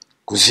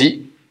 Kò sí.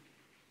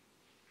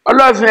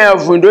 Olofin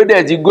of Ìdó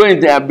dẹ̀ ti go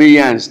into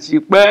abeyance ti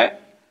pẹ́.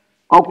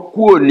 Wọ́n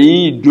kúrò ní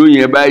Ìdó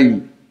yẹn báyìí.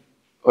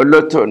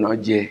 Ọlọ́tọ̀ náà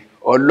jẹ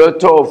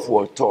ọlọ́tọ̀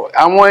ọ̀tọ̀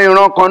àwọn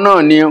ìran kan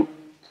náà ni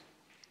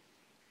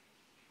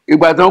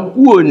ìgbà tán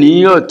kúrò ní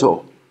ọ̀tọ̀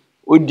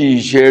ó di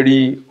ìṣẹ̀rí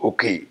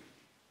òkè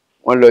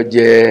wọ́n lọ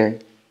jẹ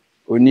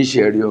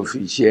oníṣẹ̀rí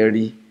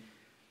ọ̀fìṣẹ́rí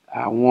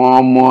àwọn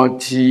ọmọ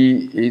tí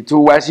ètò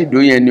wá sídò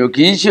yẹn ni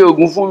kì í ṣe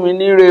Ògún fún mi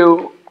níre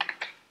o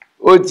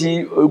ó ti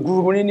Ògún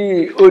fún mi ní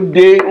ó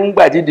dé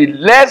ńgbà tí the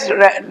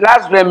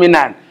last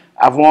remnant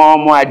àwọn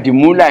ọmọ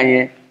àdìmúlà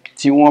yẹn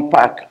tí wọ́n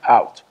pack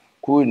out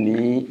kúrò ní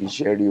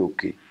ìṣẹ̀rí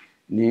òkè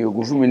ní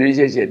Ògún fún mi ní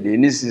ṣẹ̀ṣẹ̀ dé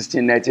ní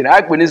 1699 á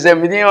pè ní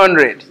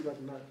 1700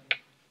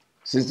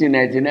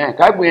 1699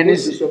 ká pè yẹn ní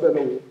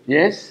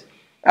yes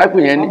á pè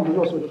yẹn ní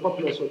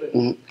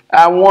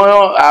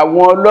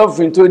àwọn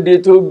Ọlọ́fin tó dé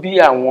tó bí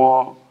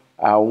àwọn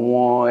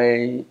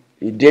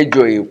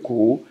Ìdẹ́jọ Èkó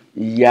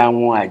ìyá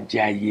wọn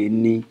Àjàyè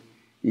ni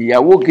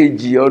ìyàwó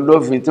kejì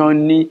Ọlọ́fin tán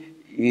ní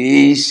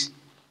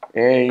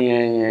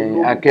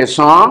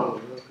Àkẹsán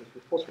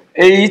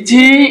èyí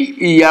tí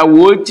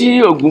ìyàwó tí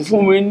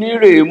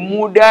Ògúnfúnminíre mú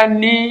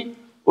dání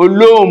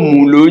Olóòmù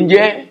ló ń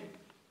jẹ́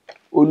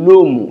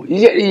Olóòmù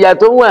ìyà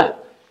tó wà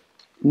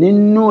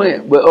nínú ẹ̀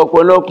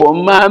ọ̀pọ̀lọpọ̀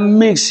máa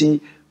mix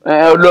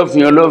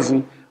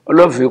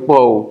Ọlọ́fin pọ̀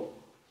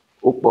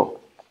ó pọ̀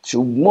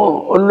ṣùgbọ́n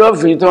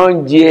Ọlọ́fin tó ń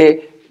jẹ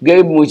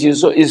gẹ́gẹ́ bí mo ṣe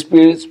sọ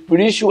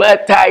spiritual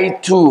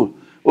title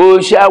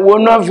òṣàwọ̀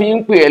náà fi ń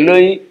pè ẹ́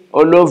lóyún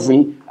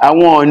Ọlọ́fin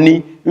àwọn Ọ̀ọ̀ni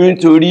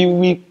nítorí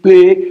wípé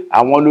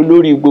àwọn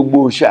olórí gbogbo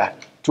òṣà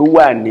tó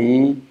wà ní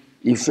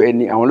Ifẹ̀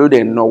ni àwọn ló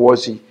dẹ̀ náwó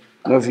sí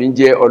wọ́n fi ń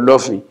jẹ́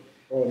Ọlọ́fin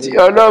tí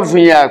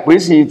Ọlọ́fin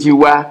àpèsìn ti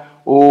wá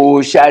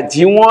òòṣà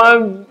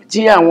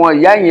tí àwọn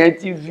ìyá yẹn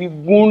ti fi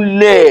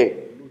gúnlẹ̀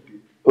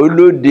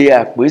Olóde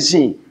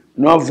àpèsìn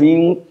náà fi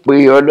ń pe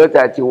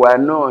ọlọ́ta tiwa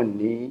náà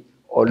ní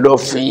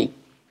Ọlọ́fin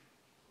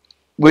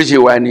bó ṣe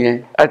wà nìyẹn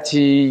a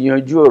ti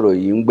yanjú ọ̀rọ̀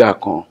yìí ń gbà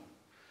kan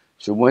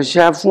ṣùgbọ́n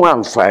ṣá fún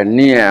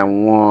àǹfààní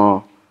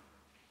àwọn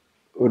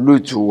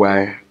olóòtú wa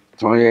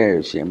tí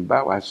wọ́n ṣe ń bá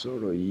wa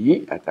sọ̀rọ̀ yìí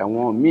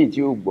àtàwọn míì tí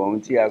ó gbọ́ ohun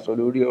tí a sọ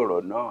lórí ọ̀rọ̀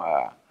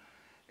náà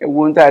ẹ wo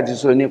ohun tá a ti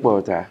sọ nípa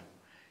Ọ̀tà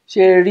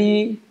ṣe rí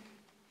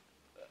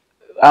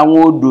àwọn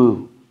odò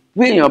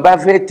bí èèyàn bá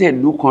fẹ́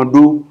tẹ̀lú kan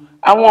dó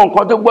àwọn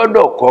nǹkan tó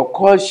gbọ́dọ̀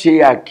kọ́kọ́ ṣe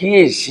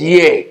àkíyèsí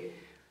ẹ̀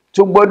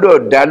tó gbọ́dọ̀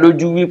dá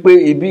lójú wípé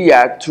ibi ìyà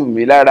tù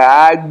mí lára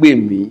á gbè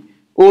mí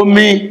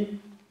omi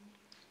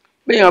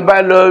bí èèyàn bá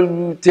lọ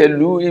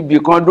tẹ̀lú ibì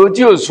kan dó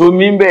tí ò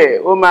sómi ń bẹ̀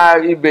ó máa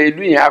ibẹ̀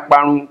ìlú yẹn á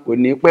parun kò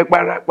ní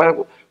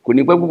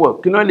pẹ́ púpọ̀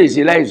kí náà lè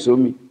ṣe láì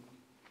sómi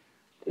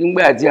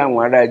nígbà tí àwọn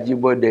ará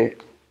Jíbọ́dẹ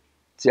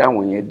tí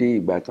àwọn yẹn dé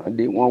Ìbàdàn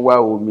dé wọ́n wá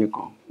omi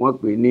kan wọ́n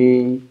pè ní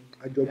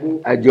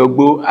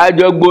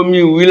àjọgbó mi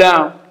wílà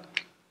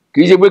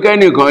kì í ṣe pé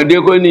kẹ́nìkan dé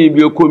kó ní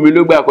ibi oko mi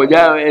ló gbà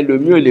kọjá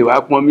ẹlòmíì ò lè wá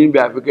pọn mí bí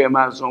àfikẹ́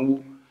máa sanwó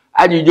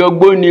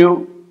àjìjọgbó ni ó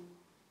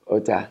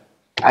Ọ̀tà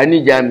a ní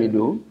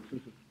Jàmìdó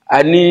a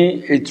ní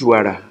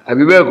Ètùwàrà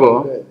àbí bẹ́ẹ̀ kọ́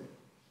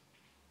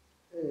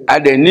a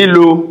dẹ̀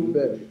nílò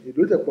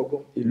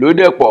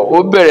ìlódẹ̀pọ̀ ó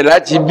bẹ̀rẹ̀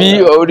láti bí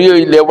orí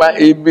ilẹ̀ wa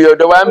ibi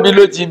ọ̀dọ̀ wa ń bí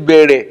ló ti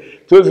bẹ̀rẹ̀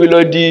tó fi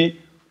lọ di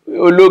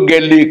Ológe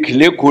lake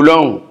lẹ́kọ̀ọ́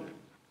lọ́hùn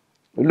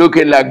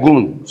Ológe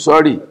lagoon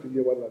sorry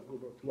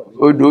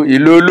odò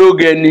ìlú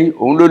Ológe ni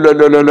òun ló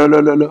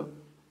lọ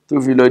tó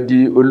fi lọ di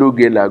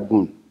Ológe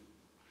lagoon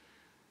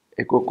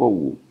ẹ kọ́kọ́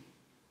wò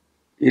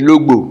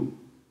Ìlógbò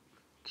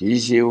kìí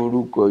ṣe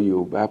orúkọ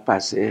Yorùbá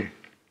pàṣẹ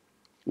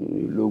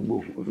Ìlógbò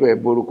ó fẹ́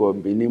bórúkọ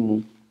Benin mu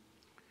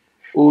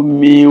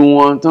omi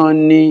wọn tán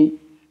ní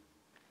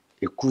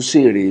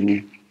Ìkúsèrè ni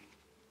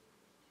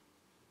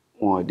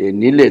wọn dẹ̀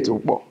nílẹ̀ tó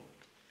pọ̀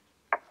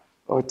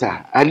Ọ̀tà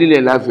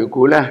alílẹ̀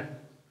láfẹ́kọ́lá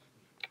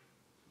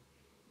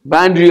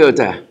báńdírì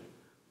Ọ̀tà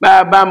bá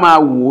a bá máa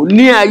wò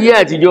ní ayé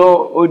àtijọ́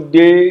ó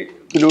dé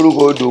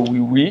lórúkọ odò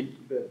Wìwí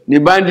ní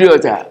báńdírì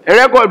Ọ̀tà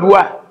rẹ́kọ̀dù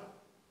wà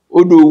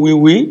odò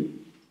Wìwí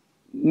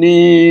ní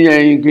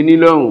ẹ̀yìn kìíní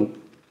lọ́hùn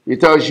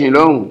ìta ọ̀sìn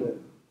lọ́hùn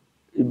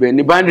ibẹ̀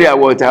ní báńdírì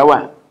àwọ̀ Ọ̀tà wà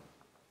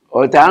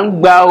Ọ̀tà ń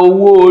gba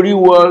owó orí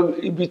wọ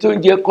ibi tó ń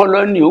jẹ́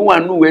kọ́lọ́nì ó wà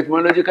ní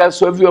Etymological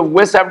Survey of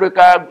West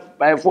Africa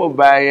by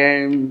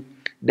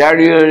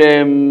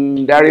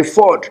Dari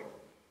Ford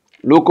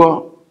ló kọ́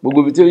gbogbo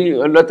ibi tó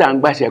Ọlọ́tà ń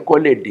gbàṣẹ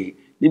kọ́lẹ̀ dé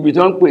níbi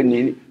tó ń pè ní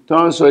tó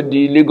ń sọ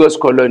di Lagos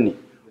colony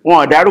wọn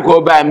ò dárúkọ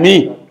ọba míì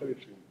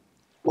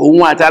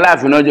òun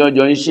àtàláàfin náà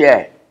jọ ń ṣe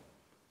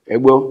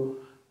ẹgbọ́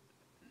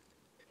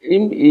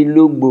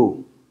Ìlógbò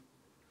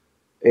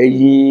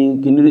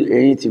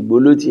ẹ̀yìn tìgbó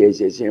ló ti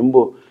ẹ̀ṣẹ̀ṣẹ̀ ń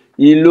bọ̀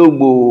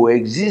Ìlógbò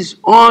exists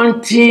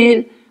until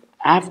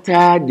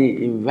after the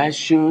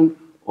invasion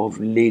of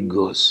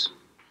Lagos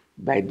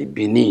by the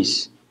Benin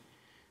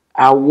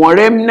àwọn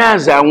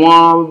remnants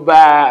àwọn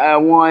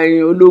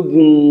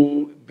ológun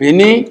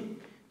Benin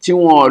tí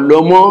wọn lọ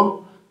mọ́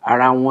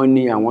ara wọn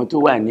ni àwọn tó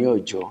wà ní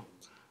Ọ̀jọ́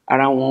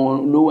ara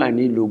wọn ló wà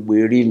ní Ìlógbò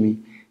Erémi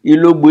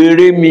Ìlógbò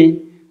Erémi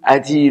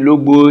àti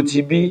Ìlógbò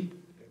Tibí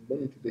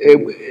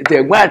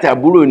tẹ̀gbọ́n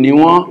àtàbúrò ni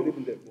wọ́n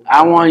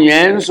àwọn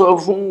yẹn ń sọ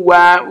fún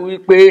wa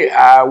wípé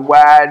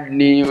àwa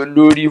ni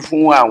olórí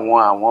fún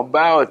àwọn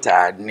bá Ọ̀tà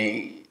ní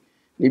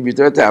níbi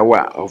tọ́tà wà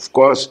of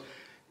course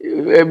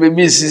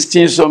bí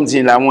 16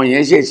 something làwọn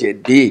yẹn ṣẹ̀ṣẹ̀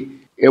dé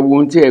ẹ wo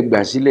ohun tí ẹ gbà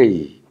sílẹ̀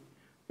yìí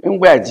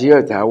nígbà tí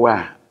Ọ̀tà wà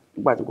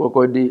nígbà tó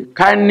kọ́kọ́ dé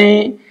ká ní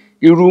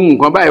irú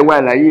nǹkan báyìí wà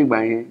láyé ìgbà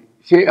yẹn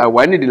ṣé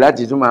àwa nídìí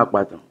láti tún máa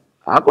pàtàn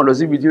àákàn lọ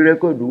síbi tí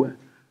rẹ́kọ̀dù wà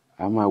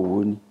a máa wò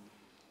ó ní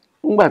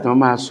nígbà tí wọ́n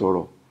máa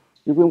sọ̀rọ̀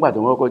wípé nígbà tí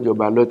wọ́n kọ́kọ́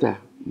jọba lọ́tà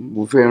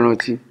mo fẹ́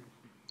rántí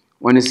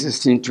wọ́n ní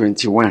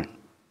 1621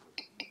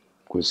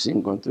 kò sí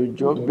nǹkan tó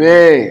jọ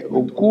bẹ́ẹ̀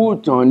òkú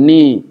ìtàn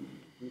ní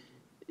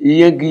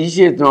ìyẹn kì í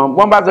ṣètàn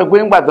wọ́n bá sọ pé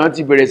nígbà tí wọ́n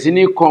ti bẹ̀rẹ̀ sí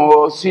ní kan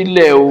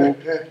sílẹ̀ o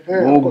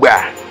mo gbà.